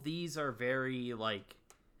 all of these are very, like...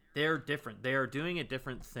 They're different. They are doing a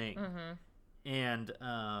different thing. And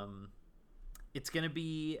it's going to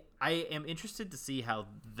be... I am interested to see how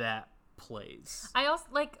that plays. I also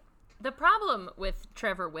like the problem with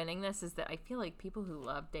Trevor winning this is that I feel like people who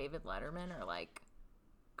love David Letterman are like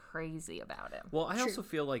crazy about him. Well, I also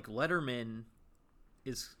feel like Letterman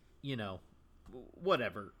is, you know,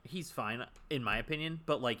 whatever. He's fine in my opinion,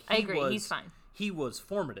 but like I agree, he's fine. He was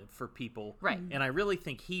formative for people. Right. And I really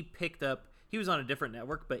think he was on a different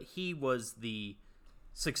network, but he was the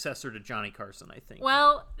successor to Johnny Carson, I think.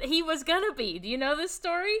 Well, he was gonna be. Do you know this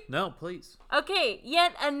story? No, please. Okay,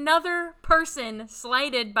 yet another person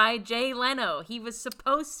slighted by Jay Leno. He was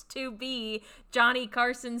supposed to be Johnny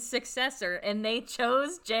Carson's successor, and they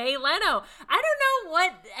chose Jay Leno. I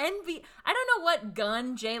don't know what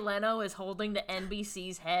gun Jay Leno is holding to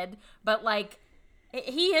NBC's head, but like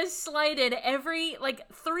he has slighted every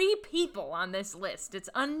 3 people on this list. It's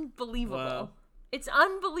unbelievable. Wow. It's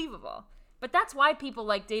unbelievable. But that's why people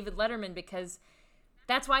like David Letterman, because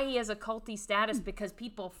that's why he has a culty status, because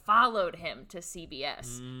people followed him to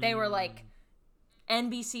CBS. They were like,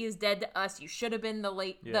 NBC is dead to us. You should have been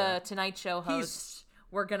the Tonight Show host.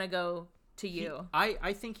 We're going to go to you.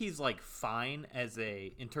 I think he's like fine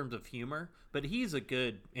in terms of humor, but he's a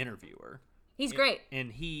good interviewer. He's great.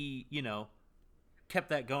 And he, you know, kept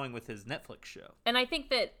that going with his Netflix show. And I think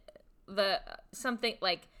that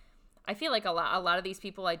I feel like a lot of these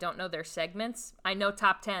people, I don't know their segments. I know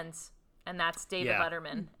top 10s, and that's David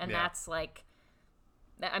Letterman, and that's like,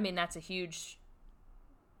 I mean, that's a huge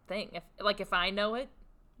thing. If I know it,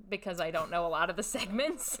 because I don't know a lot of the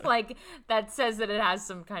segments, like that says that it has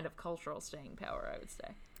some kind of cultural staying power, I would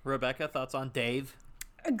say. Rebecca, thoughts on Dave?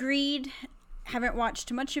 Agreed. Haven't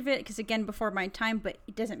watched much of it because, again, before my time, but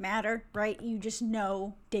it doesn't matter, right? You just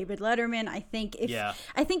know David Letterman. I think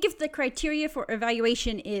if the criteria for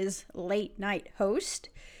evaluation is late night host,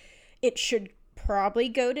 it should probably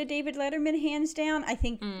go to David Letterman, hands down. I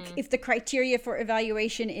think if the criteria for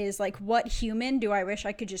evaluation is like, what human do I wish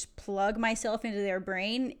I could just plug myself into their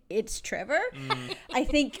brain, it's Trevor. I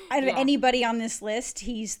think out of anybody on this list,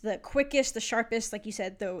 he's the quickest, the sharpest, like you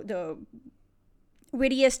said, the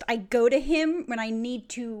wittiest. I go to him when I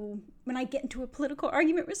get into a political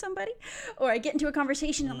argument with somebody, or I get into a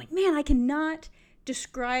conversation and I'm like, man, I cannot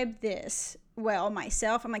describe this well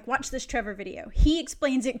myself. I'm like, watch this Trevor video. He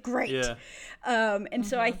explains it great. And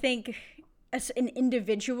so I think as an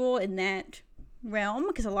individual in that realm,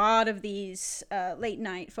 because a lot of these late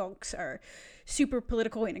night folks are super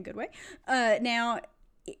political in a good way, now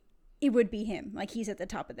it would be him. Like, he's at the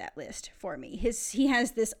top of that list for me. He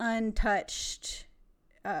has this untouched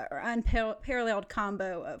or unparalleled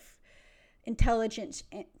combo of intelligence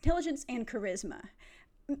and charisma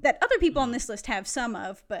that other people on this list have some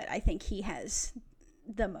of, but I think he has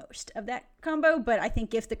the most of that combo. But I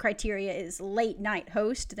think if the criteria is late night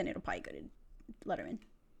host, then it'll probably go to Letterman.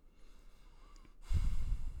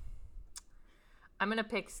 I'm gonna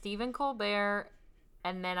pick Stephen Colbert,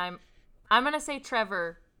 and then I'm gonna say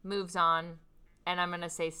Trevor moves on, and I'm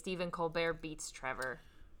gonna say Stephen Colbert beats Trevor.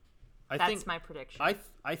 That's my prediction.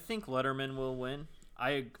 I think Letterman will win.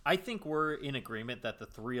 I think we're in agreement that the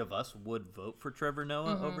 3 of us would vote for Trevor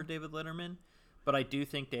Noah over David Letterman, but I do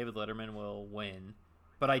think David Letterman will win.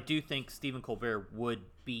 But I do think Stephen Colbert would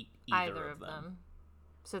beat either of them.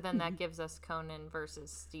 So then that gives us Conan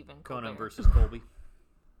versus Stephen Colbert. Conan versus Colby.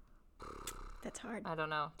 That's hard. I don't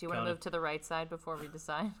know. Do you want to move to the right side before we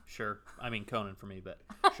decide? Sure. I mean, Conan for me, but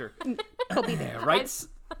sure. Colby there. Right.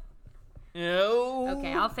 No.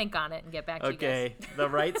 Okay, I'll think on it and get back to you guys. Okay, the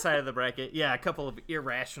right side of the bracket. Yeah, a couple of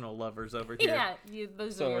irrational lovers over here. Yeah,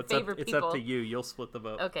 those are your favorite people. It's up to you. You'll split the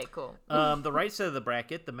vote. Okay, cool. The right side of the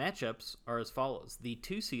bracket, the matchups are as follows. The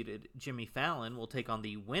 2-seeded Jimmy Fallon will take on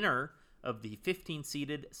the winner of the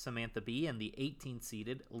 15-seeded Samantha Bee and the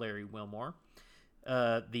 18-seeded Larry Wilmore.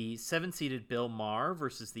 The 7-seeded Bill Maher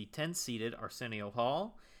versus the 10-seeded Arsenio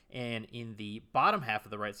Hall. And in the bottom half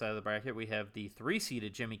of the right side of the bracket, we have the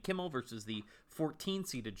 3-seeded Jimmy Kimmel versus the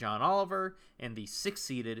 14-seeded John Oliver, and the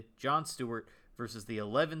 6-seeded Jon Stewart versus the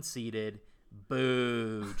 11-seeded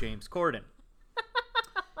James Corden.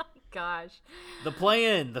 Gosh. The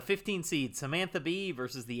play-in, the 15-seed Samantha Bee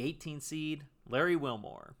versus the 18-seed Larry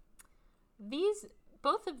Wilmore.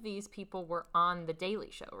 Both of these people were on The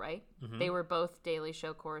Daily Show, right? Mm-hmm. They were both Daily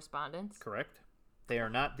Show correspondents. Correct. They are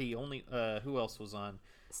not the only... who else was on?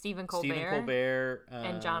 Stephen Colbert.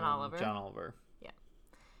 And John Oliver.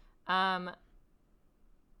 Yeah.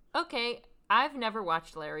 Okay, I've never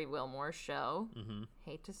watched Larry Wilmore's show. Mm-hmm.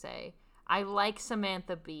 Hate to say. I like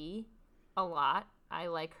Samantha Bee a lot. I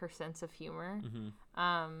like her sense of humor.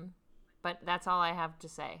 Mm-hmm. But that's all I have to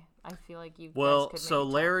say. I feel like you guys could so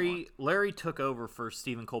Larry took over for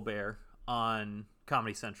Stephen Colbert on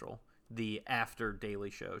Comedy Central, the after Daily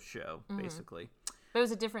Show, basically. But it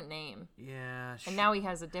was a different name. Yeah. And now he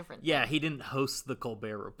has a different Yeah, he didn't host the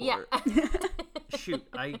Colbert Report. Yeah. Shoot,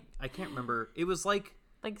 I can't remember. It was like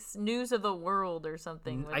News of the World or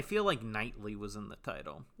something. I feel like Nightly was in the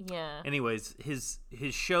title. Yeah. Anyways, his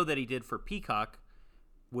show that he did for Peacock,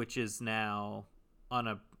 which is now on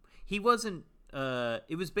a... He wasn't...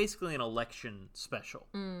 it was basically an election special,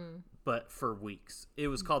 but for weeks. It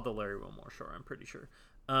was called The Larry Wilmore Show, I'm pretty sure.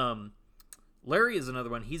 Larry is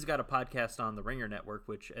another one. He's got a podcast on the Ringer Network,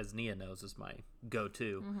 which, as Nia knows, is my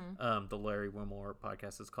go-to. The Larry Wilmore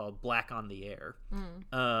podcast is called Black on the Air.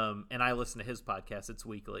 And I listen to his podcast. It's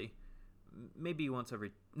weekly. Maybe once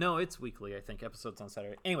every... No, it's weekly, I think. Episodes on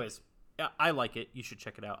Saturday. Anyways, I like it. You should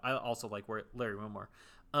check it out. I also like Larry Wilmore.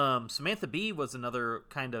 Samantha Bee was another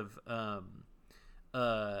kind of...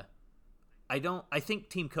 I think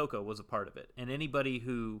Team Coco was a part of it. And anybody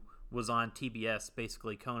who was on TBS,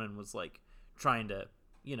 basically Conan was like... trying to,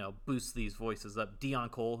 boost these voices up. Dion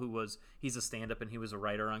Cole, he's a stand-up and he was a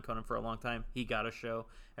writer on Conan for a long time. He got a show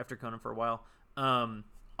after Conan for a while.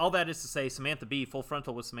 All that is to say, Samantha Bee, Full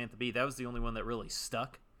Frontal with Samantha Bee, that was the only one that really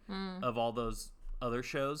stuck of all those other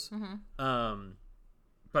shows.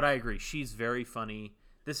 But I agree. She's very funny.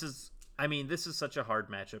 This is such a hard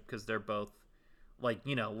matchup because they're both,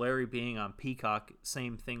 Larry being on Peacock,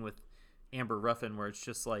 same thing with Amber Ruffin, where it's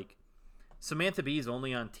just like, Samantha Bee is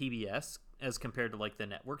only on TBS as compared to the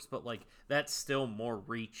networks, but that's still more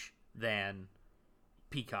reach than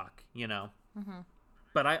Peacock,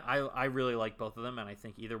 But I really like both of them, and I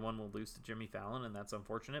think either one will lose to Jimmy Fallon, and that's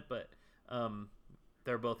unfortunate. But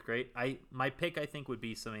they're both great. My pick I think would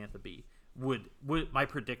be Samantha Bee. My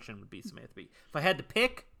prediction would be Samantha Bee. If I had to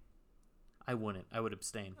pick, I wouldn't. I would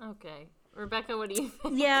abstain. Okay, Rebecca, what do you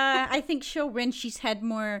think? Yeah, I think she'll win. She's had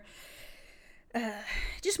more.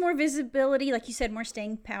 Just more visibility, like you said, more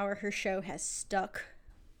staying power. Her show has stuck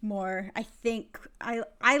more. I think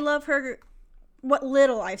I love her. What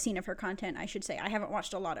little I've seen of her content, I should say. I haven't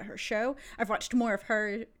watched a lot of her show. I've watched more of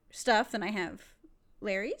her stuff than I have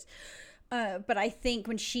Larry's. But I think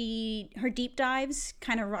when her deep dives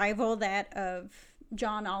kind of rival that of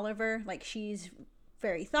John Oliver. She's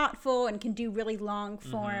very thoughtful and can do really long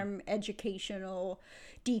form educational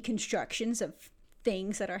deconstructions of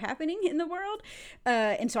things that are happening in the world,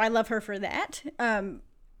 and so I love her for that, and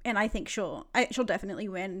I think she'll definitely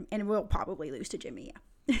win and will probably lose to Jimmy.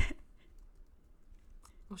 Well,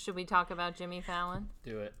 should we talk about Jimmy Fallon?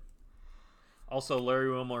 Do it. Also,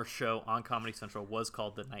 Larry Wilmore's show on Comedy Central was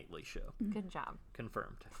called The Nightly Show. Good job.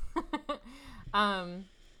 Confirmed.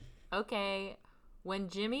 Okay, when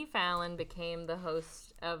Jimmy Fallon became the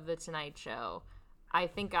host of The Tonight Show, I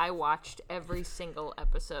think I watched every single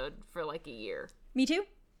episode for a year. Me too.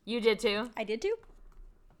 You did too? I did too.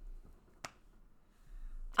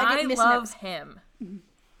 I love him.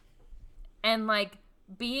 And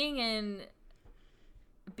being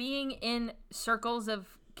in circles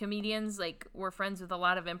of comedians, we're friends with a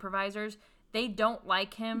lot of improvisers, they don't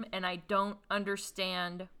like him, and I don't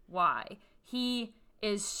understand why. He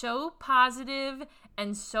is so positive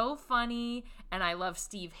and so funny, and I love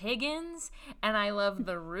Steve Higgins, and I love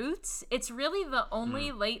The Roots. It's really the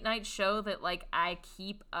only late night show that I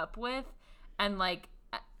keep up with, and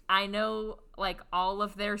I know all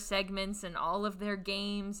of their segments and all of their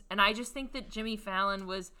games, and I just think that Jimmy Fallon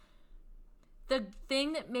was... The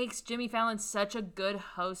thing that makes Jimmy Fallon such a good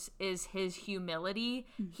host is his humility.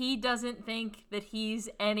 He doesn't think that he's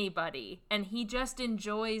anybody, and he just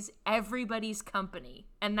enjoys everybody's company.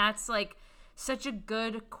 And that's such a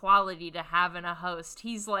good quality to have in a host.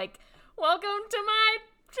 He's like, welcome to my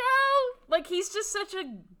show. He's just such a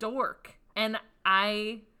dork. And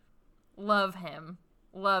I love him.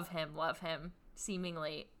 Love him. Love him.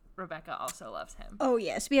 Seemingly, Rebecca also loves him. Oh,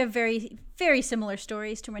 yes. We have very, very similar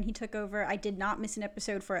stories to when he took over. I did not miss an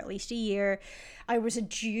episode for at least a year. I was a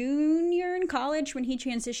junior in college when he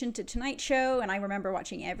transitioned to Tonight Show, and I remember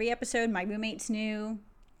watching every episode. My roommates knew.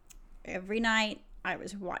 Every night, I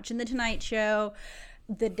was watching The Tonight Show.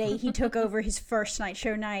 The day he took over his first Tonight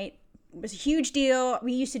Show night was a huge deal.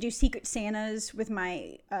 We used to do Secret Santas with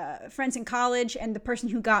my friends in college, and the person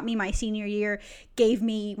who got me my senior year gave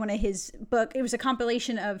me one of his book. It was a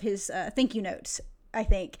compilation of his thank you notes, I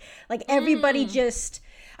think. Everybody just...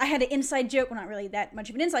 I had an inside joke, well, not really that much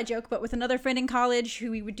of an inside joke, but with another friend in college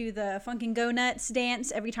who we would do the Funk and Go Nuts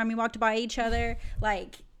dance every time we walked by each other.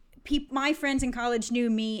 My friends in college knew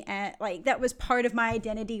me at, that was part of my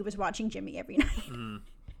identity, was watching Jimmy every night.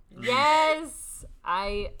 Yes!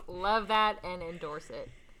 I love that and endorse it.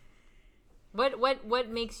 What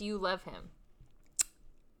makes you love him?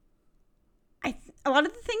 A lot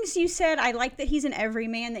of the things you said, I like that he's an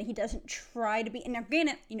everyman, that he doesn't try to be. And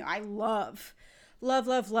granted, I love love,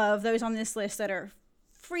 love, love those on this list that are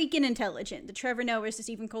freaking intelligent. The Trevor Noahs, the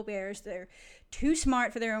Stephen Colberts, they're too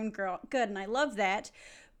smart for their own good, and I love that.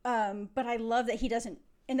 But I love that he doesn't,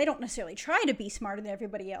 and they don't necessarily try to be smarter than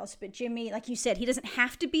everybody else, but Jimmy, like you said, he doesn't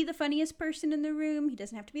have to be the funniest person in the room. He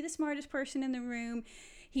doesn't have to be the smartest person in the room.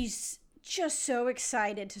 He's just so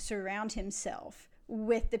excited to surround himself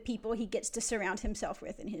with the people he gets to surround himself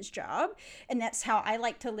with in his job. And that's how I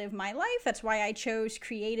like to live my life. That's why I chose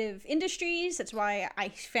creative industries. That's why I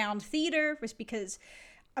found theater, was because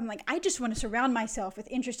I'm like, I just want to surround myself with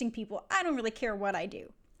interesting people. I don't really care what I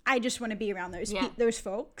do. I just want to be around those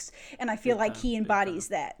folks. And I feel like he embodies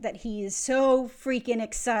that he is so freaking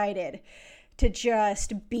excited to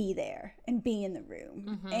just be there and be in the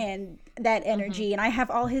room, and that energy. And I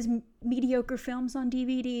have all his mediocre films on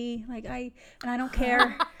DVD. I don't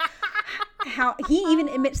care how he even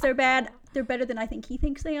admits they're bad. They're better than I think he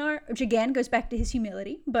thinks they are, which again goes back to his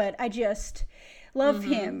humility. But I just love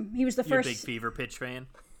him. He was the first. You're a big Fever Pitch fan.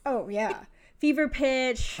 Oh yeah, Fever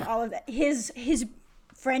Pitch, all of that. His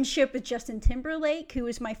friendship with Justin Timberlake, who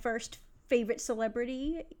was my first favorite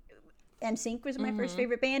celebrity. NSYNC was my first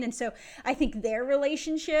favorite band, and so I think their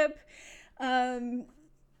relationship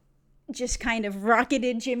just kind of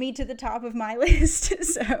rocketed Jimmy to the top of my list.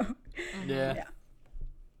 So yeah.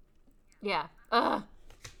 I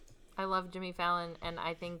love Jimmy Fallon, and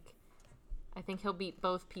I think he'll beat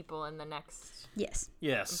both people in the next yes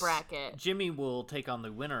bracket. Jimmy will take on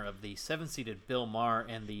the winner of the 7-seeded Bill Maher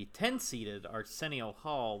and the 10-seeded Arsenio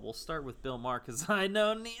Hall. We'll start with Bill Maher because I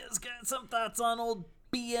know Nia's got some thoughts on old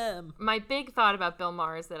BM. My big thought about Bill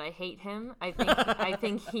Maher is that I hate him. I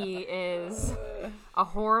think he is a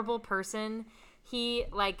horrible person. He,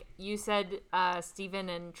 like you said, Steven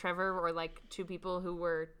and Trevor were like two people who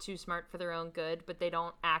were too smart for their own good, but they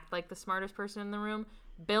don't act like the smartest person in the room.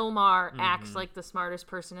 Bill Maher acts like the smartest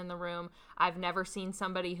person in the room. I've never seen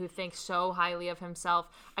somebody who thinks so highly of himself.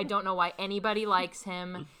 I don't know why anybody likes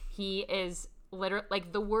him. He is literally,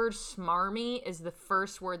 like, the word smarmy is the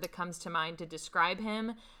first word that comes to mind to describe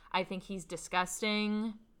him. I think he's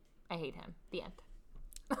disgusting. I hate him. The end.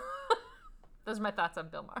 Those are my thoughts on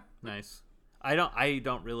Bill Maher. Nice.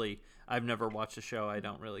 I've never watched the show. I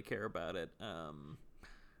don't really care about it.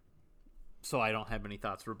 So I don't have any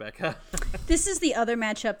thoughts, Rebecca. This is the other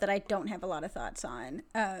matchup that I don't have a lot of thoughts on.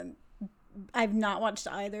 I've not watched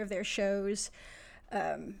either of their shows.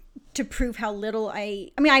 To prove how little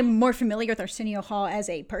I'm more familiar with Arsenio Hall as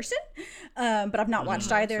a person, but I've not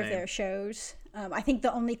watched either of their shows. I think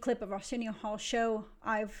the only clip of Arsenio Hall's show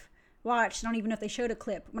I've watched, I don't even know if they showed a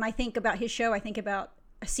clip. When I think about his show, I think about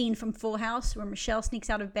a scene from Full House where Michelle sneaks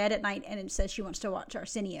out of bed at night and it says she wants to watch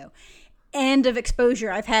Arsenio. End of exposure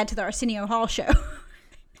I've had to the Arsenio Hall show.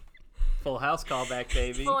 Full House callback,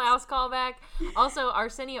 baby. Full House callback. Also,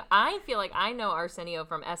 Arsenio, I feel like I know Arsenio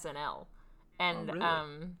from SNL. And,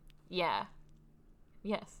 really? Yeah.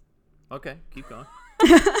 Yes. Okay, keep going.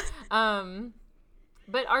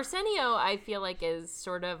 But Arsenio, I feel like, is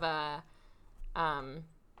sort of a,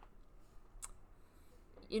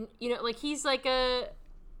 you know, like, he's like a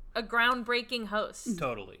groundbreaking host.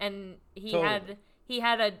 Totally. And he had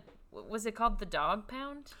a, was it called the Dog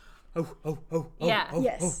Pound? Oh. Yeah.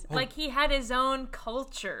 Yes. Like, he had his own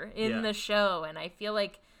culture in the show, and I feel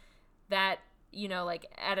like that, you know, like,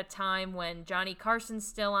 at a time when Johnny Carson's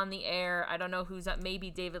still on the air, I don't know who's up, maybe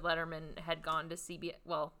David Letterman had gone to CBS,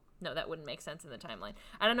 well, no, that wouldn't make sense in the timeline.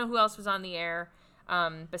 I don't know who else was on the air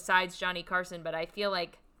besides Johnny Carson, but I feel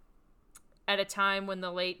like at a time when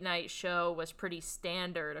the late night show was pretty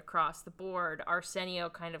standard across the board, Arsenio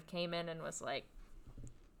kind of came in and was like,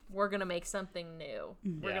 we're going to make something new.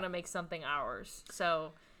 We're going to make something ours.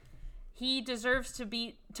 So he deserves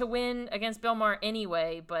to win against Bill Maher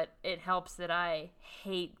anyway, but it helps that I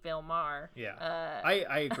hate Bill Maher. Yeah.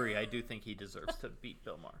 I agree. I do think he deserves to beat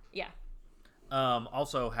Bill Maher. Yeah.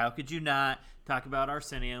 Also, how could you not talk about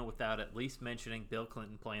Arsenio without at least mentioning Bill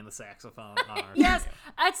Clinton playing the saxophone on Arsenio? Yes,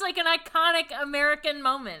 that's like an iconic American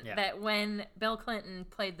moment that when Bill Clinton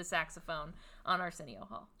played the saxophone on Arsenio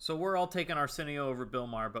Hall. So we're all taking Arsenio over Bill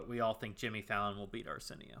Maher, but we all think Jimmy Fallon will beat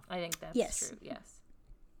Arsenio. I think that's true, yes.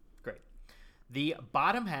 Great. The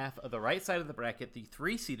bottom half of the right side of the bracket, the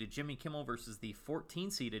 3-seeded Jimmy Kimmel versus the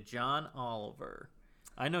 14-seeded John Oliver.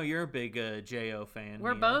 I know you're a big J.O. fan.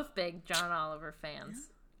 We're both big John Oliver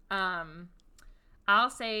fans.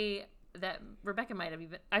 I'll say that Rebecca might have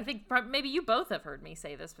even... I think maybe you both have heard me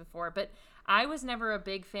say this before, but I was never a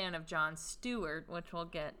big fan of Jon Stewart, which we'll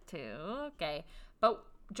get to. Okay. But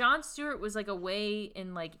Jon Stewart was like away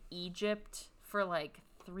in like Egypt for like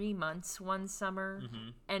 3 months one summer,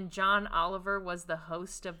 and John Oliver was the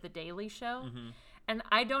host of The Daily Show. And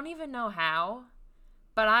I don't even know how,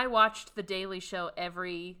 but I watched The Daily Show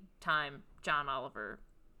every time John Oliver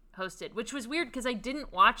hosted, which was weird because I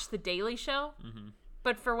didn't watch The Daily Show. Mm-hmm.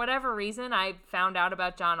 But for whatever reason, I found out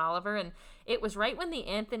about John Oliver, and it was right when the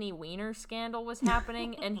Anthony Weiner scandal was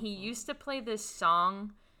happening, and he used to play this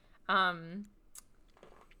song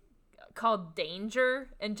called Danger,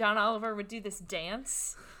 and John Oliver would do this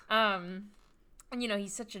dance. And, you know,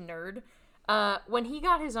 he's such a nerd. When he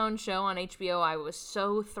got his own show on HBO, I was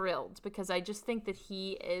so thrilled because I just think that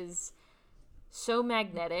he is so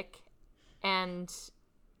magnetic and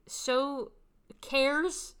so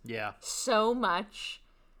cares so much.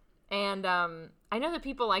 And I know that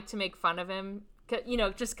people like to make fun of him, you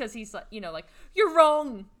know, just because he's like, you know, like, you're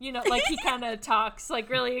wrong, you know, like he kind of talks like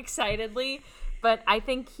really excitedly. But I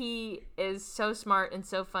think he is so smart and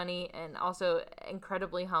so funny and also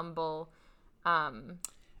incredibly humble.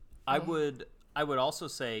 I would also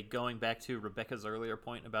say, going back to Rebecca's earlier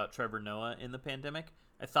point about Trevor Noah in the pandemic,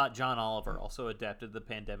 I thought John Oliver also adapted the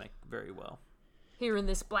pandemic very well. Here in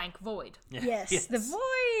this blank void. Yeah. Yes, the void.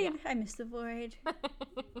 Yeah. I miss the void.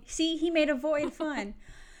 See, he made a void fun.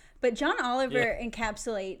 But John Oliver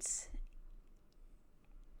encapsulates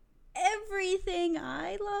everything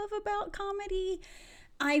I love about comedy.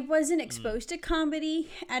 I wasn't exposed to comedy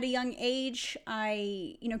at a young age.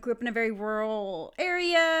 I, grew up in a very rural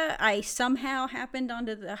area. I somehow happened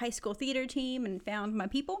onto the high school theater team and found my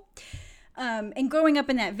people. And growing up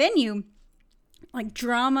in that venue, like,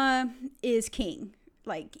 drama is king.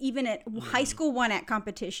 Like, even at high school one-act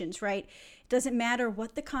competitions, right? It doesn't matter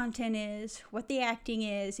what the content is, what the acting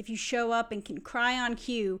is. If you show up and can cry on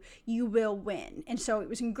cue, you will win. And so it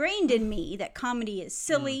was ingrained in me that comedy is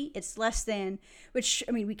silly, it's less than, which,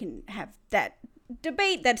 I mean, we can have that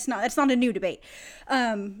debate. That's not a new debate.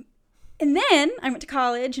 And then I went to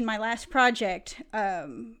college, and my last project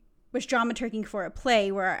was dramaturging for a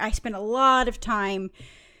play where I spent a lot of time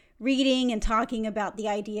reading and talking about the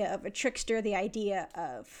idea of a trickster, the idea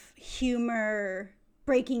of humor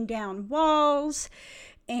breaking down walls,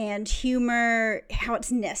 and humor, how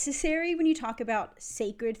it's necessary when you talk about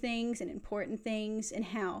sacred things and important things, and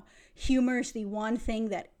how humor is the one thing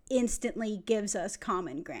that instantly gives us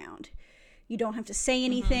common ground. You don't have to say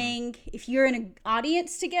anything. If you're in an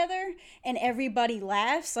audience together and everybody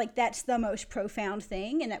laughs, like, that's the most profound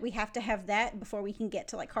thing, and that we have to have that before we can get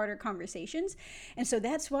to, like, harder conversations. And so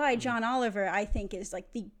that's why John Oliver, I think, is,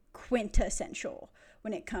 like, the quintessential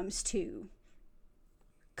when it comes to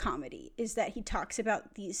comedy, is that he talks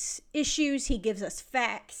about these issues, he gives us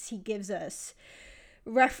facts, he gives us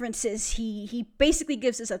references, he basically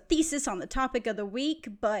gives us a thesis on the topic of the week,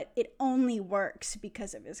 but it only works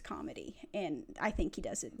because of his comedy, and I think he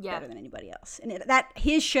does it better than anybody else. And that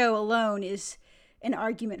his show alone is an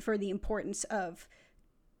argument for the importance of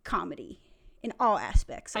comedy in all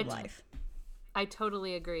aspects of life. I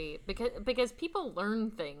totally agree, because people learn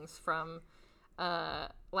things from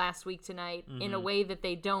Last Week Tonight in a way that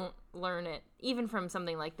they don't learn it even from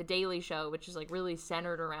something like The Daily Show, which is, like, really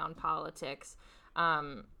centered around politics.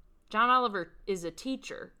 John Oliver is a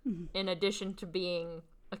teacher in addition to being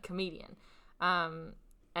a comedian. And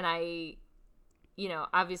I,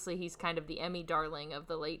 obviously he's kind of the Emmy darling of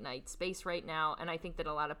the late night space right now. And I think that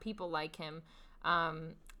a lot of people like him.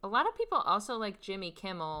 A lot of people also like Jimmy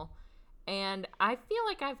Kimmel. And I feel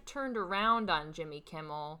like I've turned around on Jimmy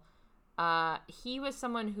Kimmel. He was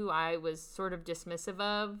someone who I was sort of dismissive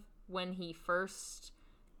of when he first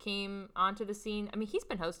came onto the scene. I mean, he's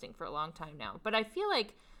been hosting for a long time now, but I feel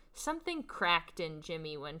like something cracked in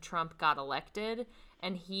Jimmy when Trump got elected,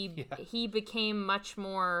 and he became much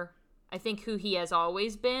more, I think, who he has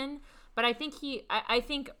always been. But I think I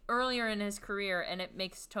think earlier in his career, and it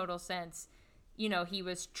makes total sense, he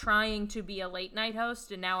was trying to be a late night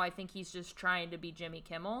host, and now I think he's just trying to be Jimmy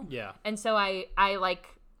Kimmel. Yeah. And so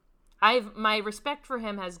my respect for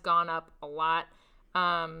him has gone up a lot.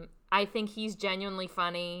 I think he's genuinely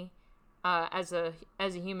funny as a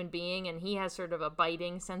human being, and he has sort of a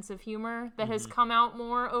biting sense of humor that has come out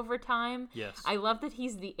more over time. Yes. I love that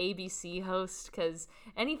he's the ABC host, because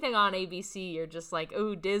anything on ABC, you're just like,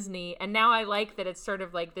 ooh, Disney. And now I like that it's sort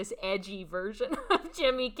of like this edgy version of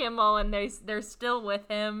Jimmy Kimmel, and they're still with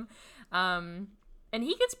him. And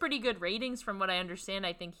he gets pretty good ratings from what I understand.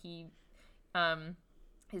 I think he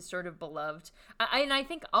is sort of beloved. And I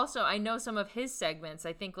think also, I know some of his segments,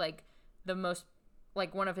 I think one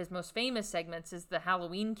of his most famous segments is the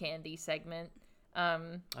Halloween candy segment. I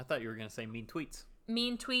thought you were going to say Mean Tweets.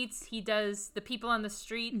 Mean Tweets. He does The People on the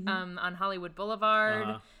Street on Hollywood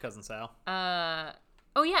Boulevard. Cousin Sal.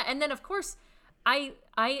 Oh, yeah. And then, of course, I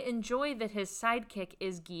enjoy that his sidekick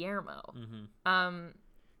is Guillermo.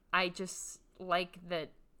 I just like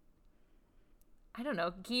that. I don't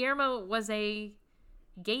know. Guillermo was a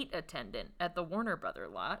gate attendant at the Warner Brother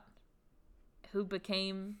lot who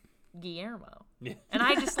became Guillermo. Yeah. And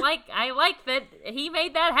I like that he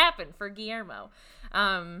made that happen for Guillermo.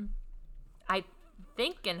 I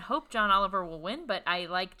think and hope John Oliver will win, but I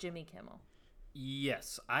like Jimmy Kimmel.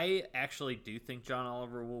 Yes, I actually do think John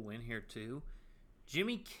Oliver will win here too.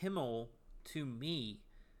 Jimmy Kimmel, to me,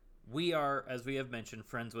 we are, as we have mentioned,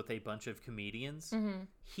 friends with a bunch of comedians. Mm-hmm.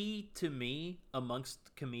 He, to me,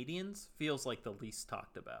 amongst comedians, feels like the least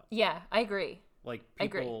talked about. Yeah, I agree. Like,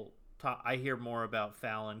 people talk, I hear more about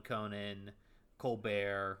Fallon, Conan,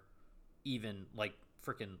 Colbert, even, like,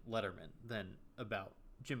 freaking Letterman than about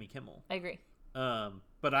Jimmy Kimmel. I agree.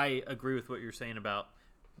 But I agree with what you're saying about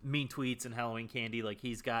Mean Tweets and Halloween Candy. Like,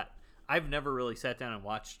 I've never really sat down and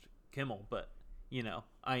watched Kimmel, but, you know,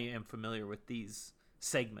 I am familiar with these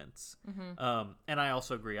segments. Mm-hmm. And I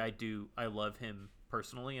also agree. I love him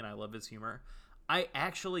personally, and I love his humor. I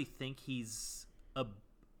actually think he's a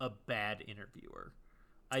bad interviewer.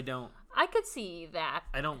 I could see that.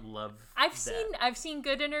 I don't love I've seen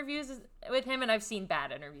good interviews with him, and I've seen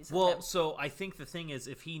bad interviews with him. Well, so I think the thing is,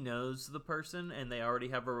 if he knows the person and they already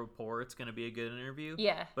have a rapport, it's going to be a good interview.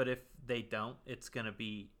 Yeah. But if they don't, it's going to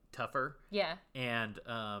be tougher. Yeah. And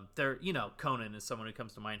Conan is someone who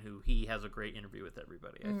comes to mind who he has a great interview with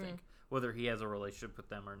everybody, I think, whether he has a relationship with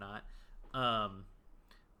them or not.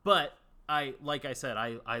 But like I said,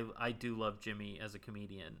 I do love Jimmy as a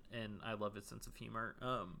comedian, and I love his sense of humor.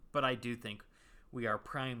 But I do think we are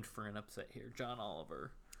primed for an upset here. John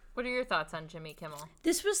Oliver. What are your thoughts on Jimmy Kimmel?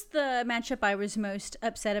 This was the matchup I was most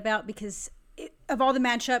upset about because of all the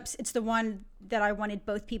matchups, it's the one that I wanted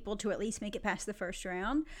both people to at least make it past the first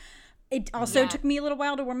round. It also took me a little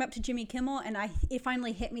while to warm up to Jimmy Kimmel, and it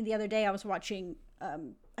finally hit me the other day. I was watching a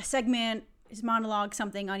segment, his monologue,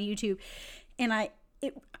 something on YouTube, and I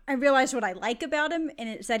realized what I like about him, and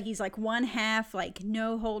it's that he's like one half like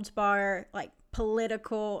no holds bar, like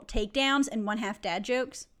political takedowns, and one half dad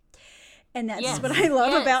jokes. And that's what I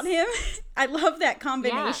love about him. I love that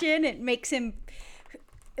combination. It makes him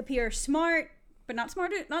appear smart, but not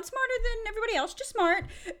smarter than everybody else, just smart,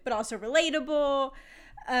 but also relatable.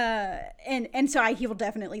 And so he will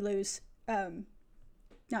definitely lose.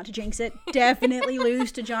 Not to jinx it, definitely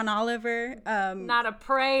lose to John Oliver. Not a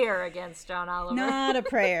prayer against John Oliver. Not a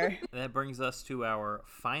prayer. That brings us to our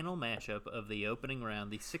final matchup of the opening round,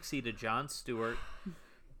 the 6-seeded Jon Stewart.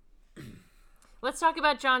 Let's talk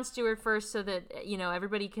about Jon Stewart first so that,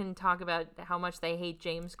 everybody can talk about how much they hate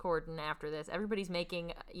James Corden after this. Everybody's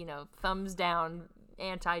making, thumbs down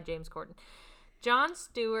anti-James Corden. Jon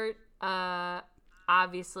Stewart,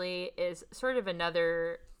 obviously, is sort of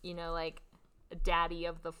another, daddy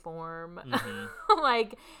of the form.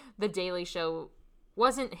 Like, The Daily Show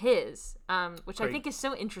wasn't his, which I think is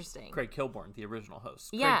so interesting. Craig Kilborn, the original host.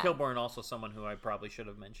 Yeah. Craig Kilborn, also someone who I probably should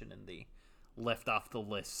have mentioned in the left off the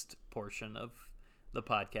list portion of the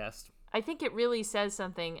podcast. I think it really says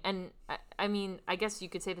something, and I mean, I guess you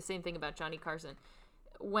could say the same thing about Johnny Carson.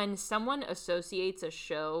 When someone associates a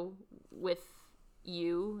show with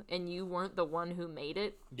you and you weren't the one who made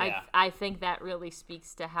it, I think that really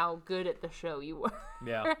speaks to how good at the show you were.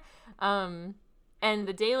 Yeah. And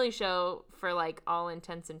The Daily Show, for like all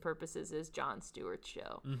intents and purposes, is Jon Stewart's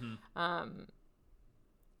show.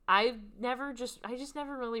 I just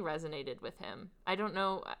never really resonated with him. I don't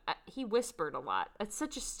know. He whispered a lot. It's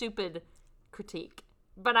such a stupid critique.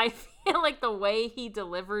 But I feel like the way he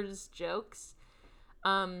delivers jokes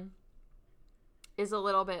is a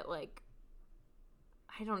little bit like,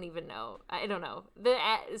 I don't know.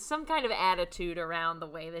 Some kind of attitude around the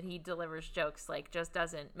way that he delivers jokes like just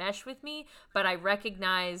doesn't mesh with me. But I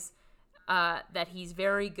recognize that he's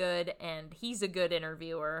very good and he's a good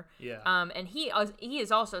interviewer. Yeah. And he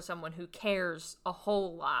is also someone who cares a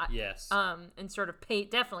whole lot. Yes. And sort of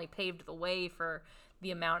definitely paved the way for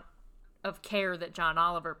the amount of care that John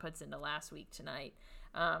Oliver puts into Last Week Tonight.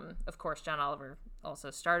 Of course, John Oliver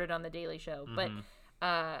also started on The Daily Show, but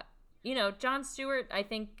Jon Stewart, I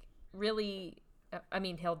think, really,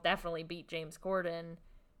 he'll definitely beat James Corden.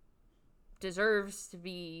 Deserves to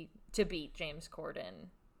beat James Corden.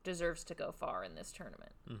 Deserves to go far in this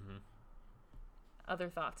tournament. Other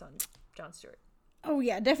thoughts on Jon Stewart? Oh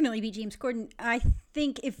yeah, definitely beat James Corden. I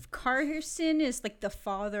think if Carson is like the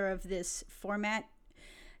father of this format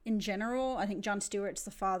in general, I think Jon Stewart's the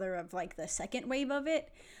father of like the second wave of it,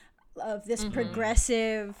 of this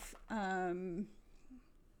progressive,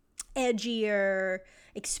 edgier,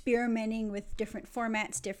 experimenting with different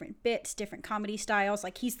formats, different bits, different comedy styles.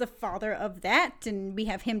 Like, he's the father of that, and we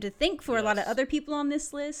have him to thank for a lot of other people on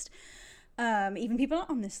this list. Even people not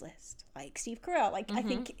on this list, like Steve Carell. Like, I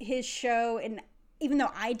think his show, and even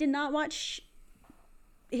though I did not watch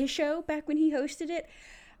his show back when he hosted it,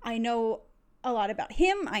 I know a lot about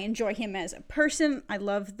him. I enjoy him as a person. I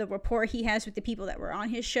love the rapport he has with the people that were on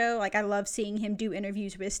his show. Like, I love seeing him do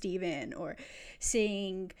interviews with Steven, or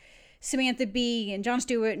seeing Samantha Bee and Jon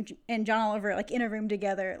Stewart and John Oliver like in a room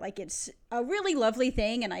together. Like, it's a really lovely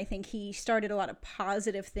thing, and I think he started a lot of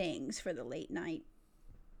positive things for the late night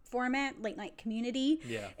format, late night community.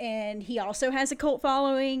 Yeah. And he also has a cult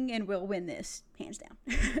following and will win this hands down.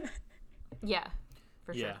 Yeah,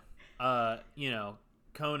 for sure. Yeah. You know,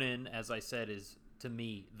 Conan, as I said, is to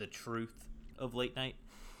me the truth of late night.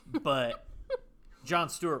 But Jon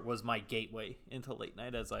Stewart was my gateway into late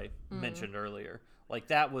night, as I mentioned earlier. Like,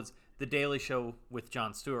 that was The Daily Show with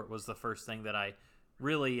Jon Stewart was the first thing that I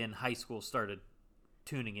really in high school started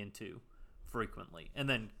tuning into frequently. And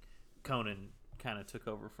then Conan kind of took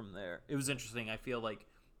over from there. It was interesting. I feel like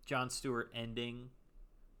Jon Stewart ending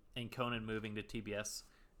and Conan moving to TBS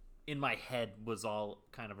in my head was all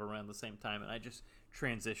kind of around the same time, and I just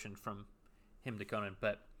transitioned from him to Conan.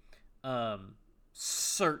 But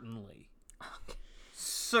certainly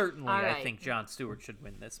All right. I think Jon Stewart should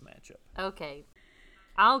win this matchup. Okay,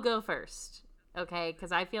 I'll go first. Okay,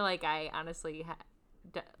 because I feel like I honestly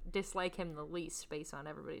dislike him the least based on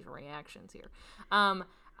everybody's reactions here.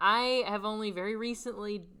 I have only very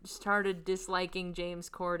recently started disliking James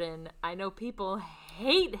Corden. I know people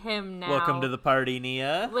hate him now. Welcome to the party,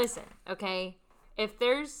 Nia. Listen, okay? If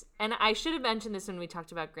there's... And I should have mentioned this when we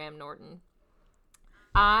talked about Graham Norton.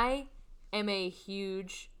 I am a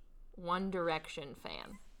huge One Direction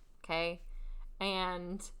fan, okay?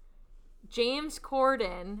 And James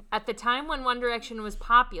Corden, at the time when One Direction was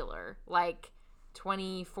popular, like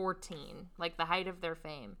 2014, like the height of their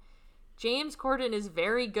fame, James Corden is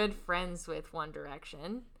very good friends with One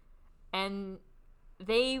Direction, and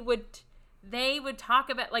they would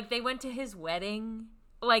talk about, like, they went to his wedding.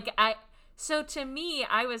 So to me,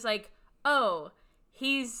 I was like, oh,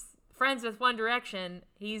 he's friends with One Direction,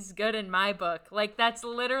 he's good in my book. Like, that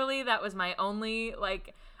was my only,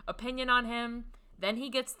 like, opinion on him. Then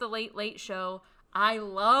he gets the Late Late Show. I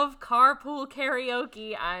love Carpool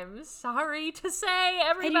Karaoke. I'm sorry to say,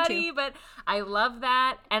 everybody, but I love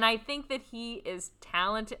that. And I think that he is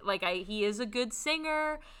talented. Like, he is a good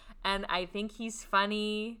singer, and I think he's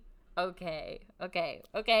funny. Okay.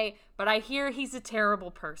 But I hear he's a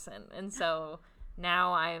terrible person. And so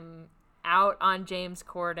now I'm out on James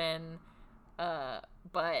Corden.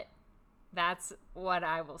 But that's what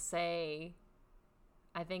I will say.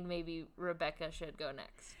 I think maybe Rebecca should go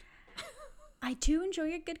next. I do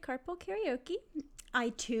enjoy a good carpool karaoke. I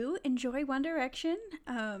too enjoy One Direction.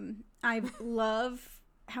 I love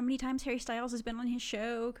how many times Harry Styles has been on his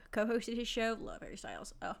show, co-hosted his show. Love Harry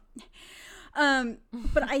Styles. Oh,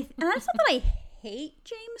 but and that's not that I hate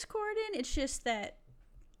James Corden. It's just that,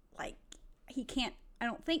 like, he can't, I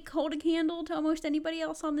don't think, hold a candle to almost anybody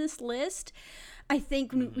else on this list. I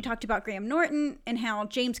think when we talked about Graham Norton and how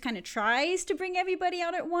James kind of tries to bring everybody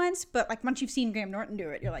out at once, but like once you've seen Graham Norton do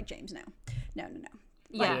it, you're like, James, no.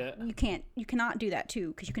 Yeah. You cannot do that too,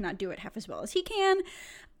 because you cannot do it half as well as he can.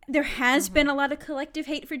 There has been a lot of collective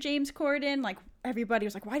hate for James Corden. Like, everybody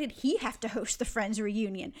was like, why did he have to host the Friends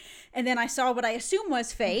reunion? And then I saw what I assume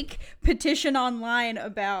was fake petition online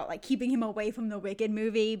about, like, keeping him away from the Wicked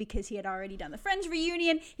movie because he had already done the Friends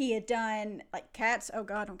reunion. He had done, like, Cats. Oh,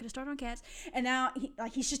 God, don't get to start on Cats. And now,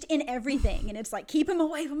 he's just in everything. And it's like, keep him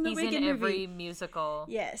away from the Wicked movie. He's in every musical.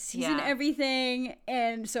 Yes, he's in everything.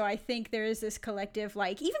 And so I think there is this collective,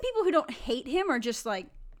 like, even people who don't hate him are just like,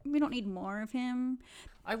 we don't need more of him.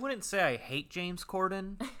 I wouldn't say I hate James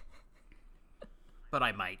Corden, but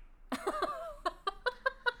I might.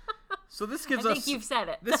 So this gives us. I think you've said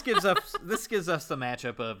it. This gives us the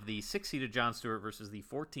matchup of the 6-seeded Jon Stewart versus the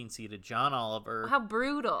 14-seeded John Oliver. How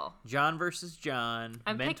brutal! John versus John.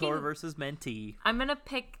 Mentor versus mentee. I'm gonna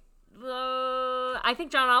pick. I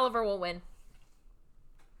think John Oliver will win.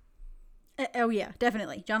 Oh yeah,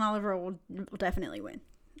 definitely. John Oliver will definitely win,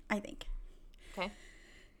 I think. Okay.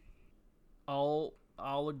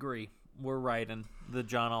 I'll agree. We're riding the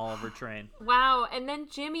John Oliver train. Wow, and then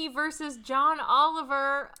Jimmy versus John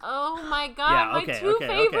Oliver. Oh my God, my two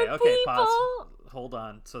favorite people. Pause. Hold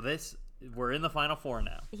on. So we're in the final four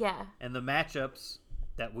now. Yeah. And the matchups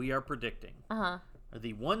that we are predicting are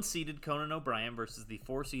the 1-seeded Conan O'Brien versus the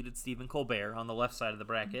 4-seeded Stephen Colbert on the left side of the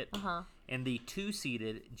bracket, and the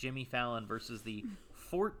 2-seeded Jimmy Fallon versus the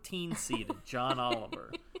 14-seeded John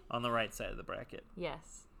Oliver on the right side of the bracket.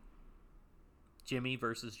 Yes. Jimmy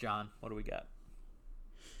versus John. What do we got?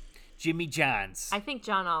 Jimmy Johns. I think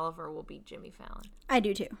John Oliver will beat Jimmy Fallon. I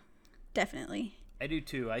do too. Definitely. I do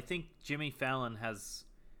too. I think Jimmy Fallon has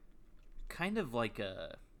kind of like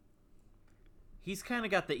he's kind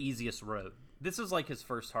of got the easiest road. This is like his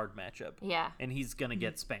first hard matchup. Yeah. And he's going to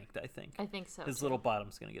get spanked, I think. I think so. His too. little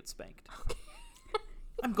bottom's going to get spanked.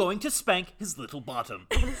 I'm going to spank his little bottom.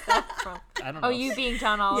 From- I don't know. Oh, you being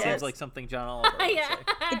John Oliver. Seems like something John Oliver would Yeah, say.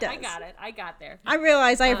 It does. I got it. I got there. I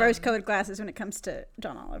realize I have rose-colored glasses when it comes to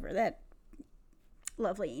John Oliver. That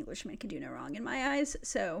lovely Englishman can do no wrong in my eyes.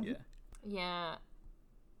 So Yeah. Yeah.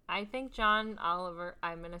 I think John Oliver,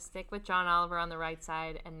 I'm going to stick with John Oliver on the right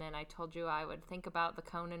side. And then I told you I would think about the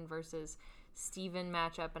Conan versus Steven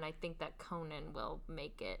matchup. And I think that Conan will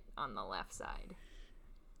make it on the left side.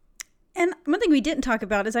 And one thing we didn't talk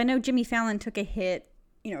about is I know Jimmy Fallon took a hit,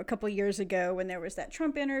 a couple years ago when there was that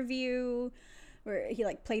Trump interview where he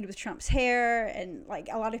played with Trump's hair, and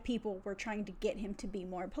a lot of people were trying to get him to be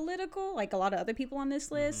more political, like a lot of other people on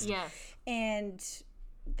this list. Yes. And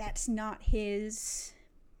that's not his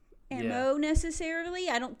MO Yeah. necessarily.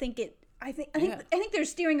 I don't think it. I think they're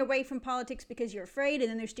steering away from politics because you're afraid, and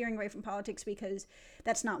then they're steering away from politics because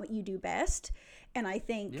that's not what you do best. And I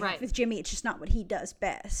think Right. with Jimmy, it's just not what he does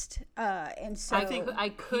best. And so I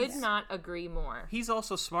could not agree more. He's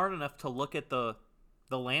also smart enough to look at the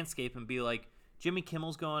landscape and be like, Jimmy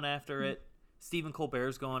Kimmel's going after it. Stephen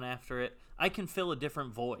Colbert's going after it. I can fill a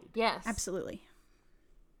different void. Yes. absolutely.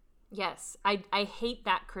 Yes. I hate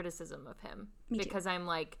that criticism of him. Me too. Because I'm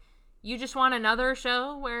like, you just want another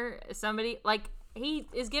show where somebody, he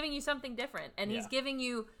is giving you something different. And he's giving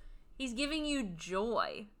you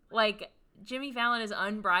joy. Jimmy Fallon is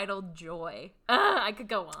unbridled joy. I could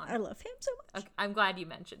go on. I love him so much. Okay, I'm glad you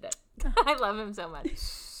mentioned it. I love him so much.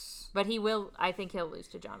 But I think he'll lose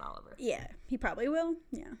to John Oliver. Yeah, he probably will.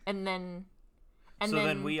 Yeah. And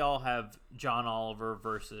then we all have John Oliver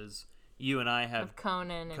versus, you and I have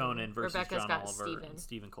Conan versus Rebecca's John got Oliver, Steven. and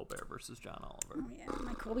Stephen Colbert versus John Oliver. Oh, yeah.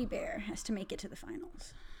 My Colby Bear has to make it to the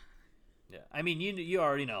finals. Yeah, I mean, you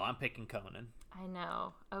already know I'm picking Conan. I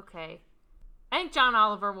know. Okay. I think John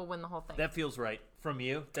Oliver will win the whole thing. That feels right from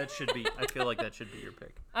you. That should be. I feel like that should be your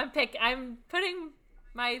pick. I'm putting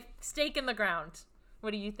my stake in the ground.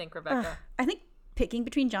 What do you think, Rebecca? I think picking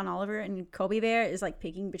between John Oliver and Colby Bear is like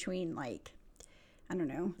picking between I don't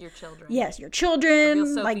know. Your children. Yes, your children.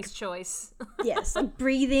 Real Sophie's choice. Yes,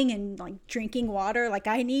 breathing and drinking water.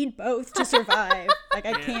 I need both to survive. I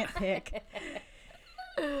can't pick.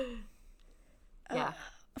 Yeah.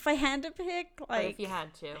 If I had to pick, But if you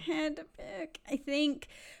had to. I think.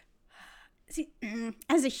 See,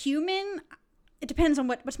 as a human, it depends on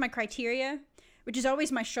what's my criteria, which is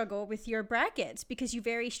always my struggle with your brackets, because you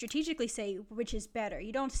very strategically say which is better.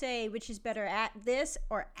 You don't say which is better at this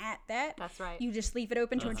or at that. That's right. You just leave it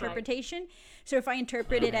open to That's right. interpretation. So if I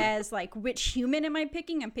interpret it as which human am I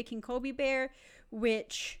picking? I'm picking Colby Bear.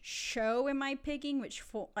 Which show am I picking? Which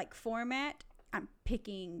format? I'm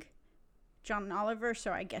picking John Oliver.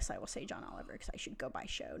 So I guess I will say John Oliver because I should go by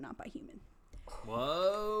show, not by human.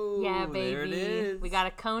 Whoa. Yeah, baby. There it is. We got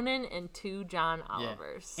a Conan and 2 John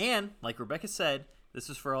Olivers. Yeah. And, like Rebecca said, this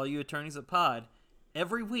is for all you attorneys at Pod.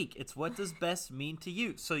 Every week, it's what does best mean to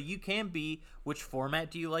you. So you can be, which format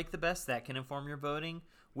do you like the best? That can inform your voting.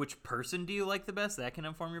 Which person do you like the best? That can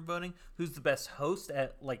inform your voting. Who's the best host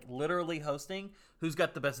at, literally hosting? Who's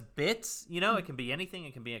got the best bits? It can be anything.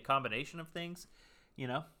 It can be a combination of things.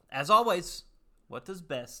 As always, what does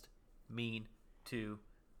best mean to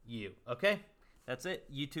you? Okay? That's it.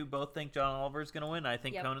 You two both think John Oliver is going to win. I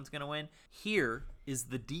think Conan's going to win. Here is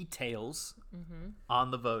the details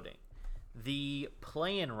on the voting. The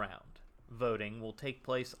play-in round voting will take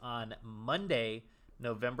place on Monday,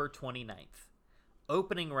 November 29th.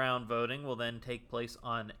 Opening round voting will then take place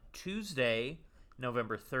on Tuesday,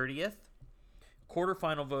 November 30th.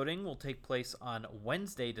 Quarterfinal voting will take place on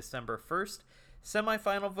Wednesday, December 1st.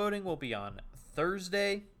 Semifinal voting will be on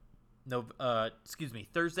Thursday, December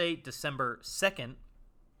 2nd,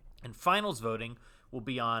 and finals voting will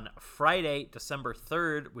be on Friday, December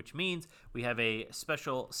 3rd, which means we have a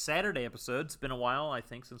special Saturday episode. It's been a while, I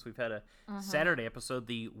think, since we've had a Saturday episode.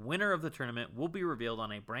 The winner of the tournament will be revealed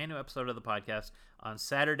on a brand new episode of the podcast on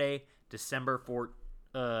Saturday, December 4th.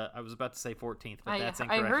 I was about to say 14th, but that's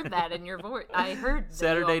incorrect. I heard that in your voice. I heard that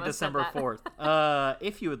Saturday, you almost said December that. 4th.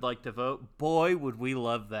 If you would like to vote, boy, would we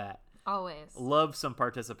love that. Always. Love some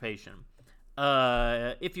participation.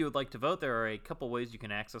 If you would like to vote, there are a couple ways you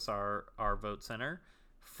can access our vote center.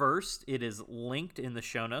 First, it is linked in the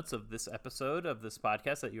show notes of this episode of this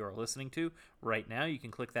podcast that you are listening to right now. You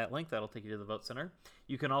can click that link. That'll take you to the vote center.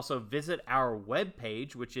 You can also visit our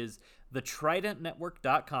webpage, which is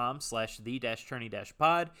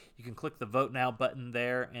thetridentnetwork.com/the-tourney-pod. You can click the Vote Now button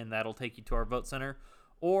there, and that'll take you to our vote center.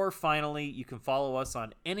 Or finally, you can follow us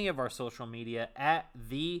on any of our social media at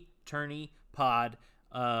The Tourney Pod.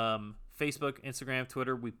 Facebook, Instagram,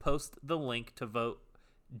 Twitter. We post the link to vote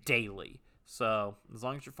daily. So as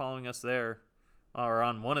long as you're following us there or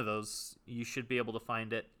on one of those, you should be able to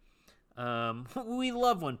find it. We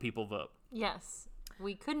love when people vote. Yes.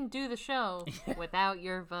 We couldn't do the show without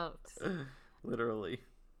your votes. Literally.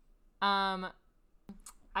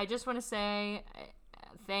 I just want to say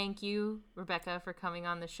thank you, Rebecca, for coming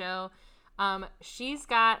on the show. She's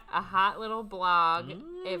got a hot little blog.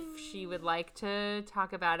 If she would like to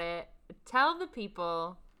talk about it, tell the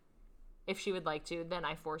people, if she would like to, then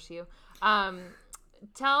I force you.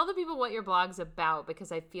 Tell the people what your blog's about,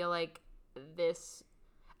 because I feel like this,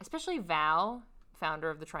 especially Val, founder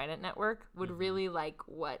of the Trident Network, would really like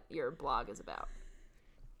what your blog is about.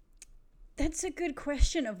 That's a good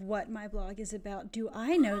question of what my blog is about. Do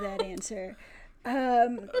I know that answer?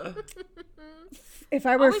 If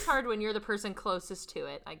I were always hard when you're the person closest to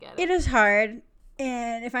it. I get it. It is hard.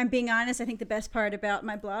 And if I'm being honest, I think the best part about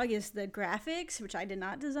my blog is the graphics, which I did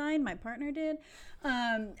not design. My partner did.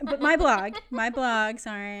 But my blog,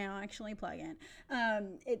 sorry, I'll actually plug in.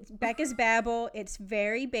 It's Becca's Babble. It's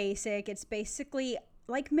very basic. It's basically,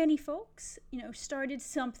 like many folks, started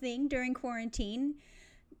something during quarantine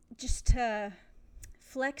just to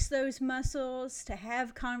flex those muscles, to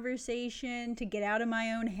have conversation, to get out of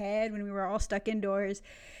my own head when we were all stuck indoors.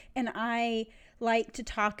 And I like to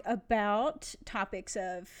talk about topics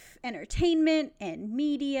of entertainment and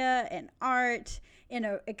media and art in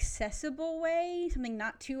an accessible way, something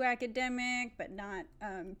not too academic, but not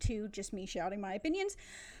too just me shouting my opinions.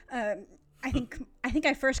 I think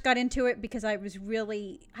I first got into it because I was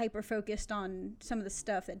really hyper focused on some of the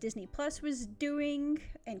stuff that Disney Plus was doing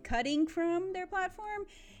and cutting from their platform.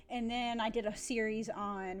 And then I did a series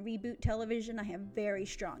on reboot television. I have very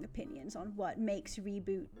strong opinions on what makes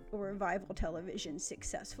reboot or revival television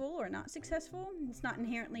successful or not successful. It's not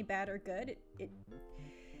inherently bad or good. It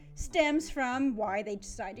stems from why they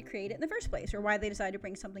decided to create it in the first place, or why they decided to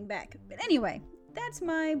bring something back. But anyway, that's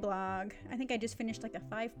my blog. I think I just finished like a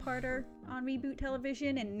 5-parter on reboot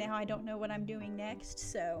television, and now I don't know what I'm doing next.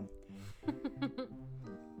 So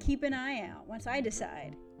keep an eye out. Once I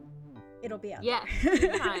decide, it'll be out there.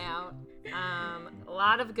 Keep an eye out. A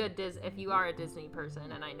lot of good if you are a Disney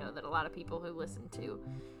person, and I know that a lot of people who listen to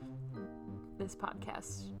this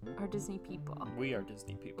podcast are Disney people. We are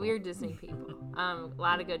Disney people. We are Disney people. A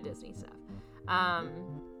lot of good Disney stuff. I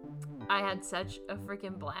had such a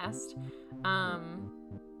freaking blast.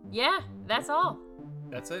 Yeah, that's all.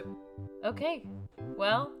 That's it. Okay.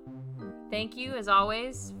 Well, thank you as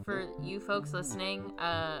always for you folks listening,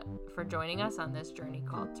 for joining us on this journey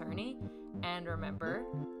called Tourney. And remember,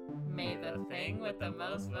 may the thing with the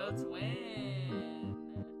most votes win.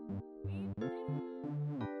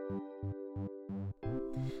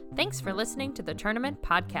 Thanks for listening to the Tournament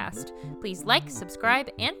Podcast. Please like, subscribe,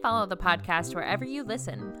 and follow the podcast wherever you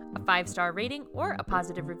listen. A 5-star rating or a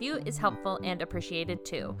positive review is helpful and appreciated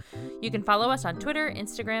too. You can follow us on Twitter,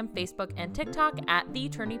 Instagram, Facebook, and TikTok at The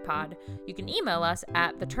Tourney Pod. You can email us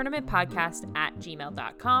at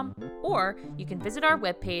thetournamentpodcast@gmail.com, or you can visit our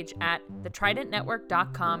webpage at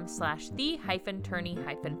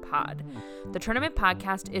thetridentnetwork.com/the-tourney-pod. The Tournament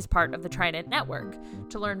Podcast is part of the Trident Network.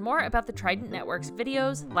 To learn more about the Trident Network's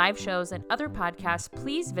videos, live shows, and other podcasts,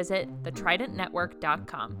 please visit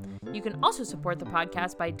thetridentnetwork.com. You can also support the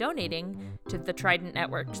podcast by donating to the Trident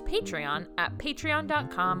Network's Patreon at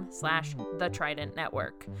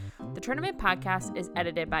patreon.com/thetridentnetwork. The Tournament Podcast is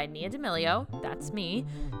edited by Nia D'Amelio, that's me.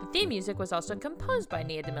 The theme music was also composed by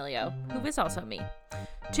Nia D'Amelio, who is also me.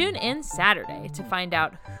 Tune in Saturday to find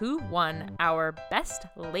out who won our Best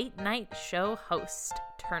Late Night Show Host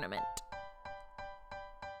tournament.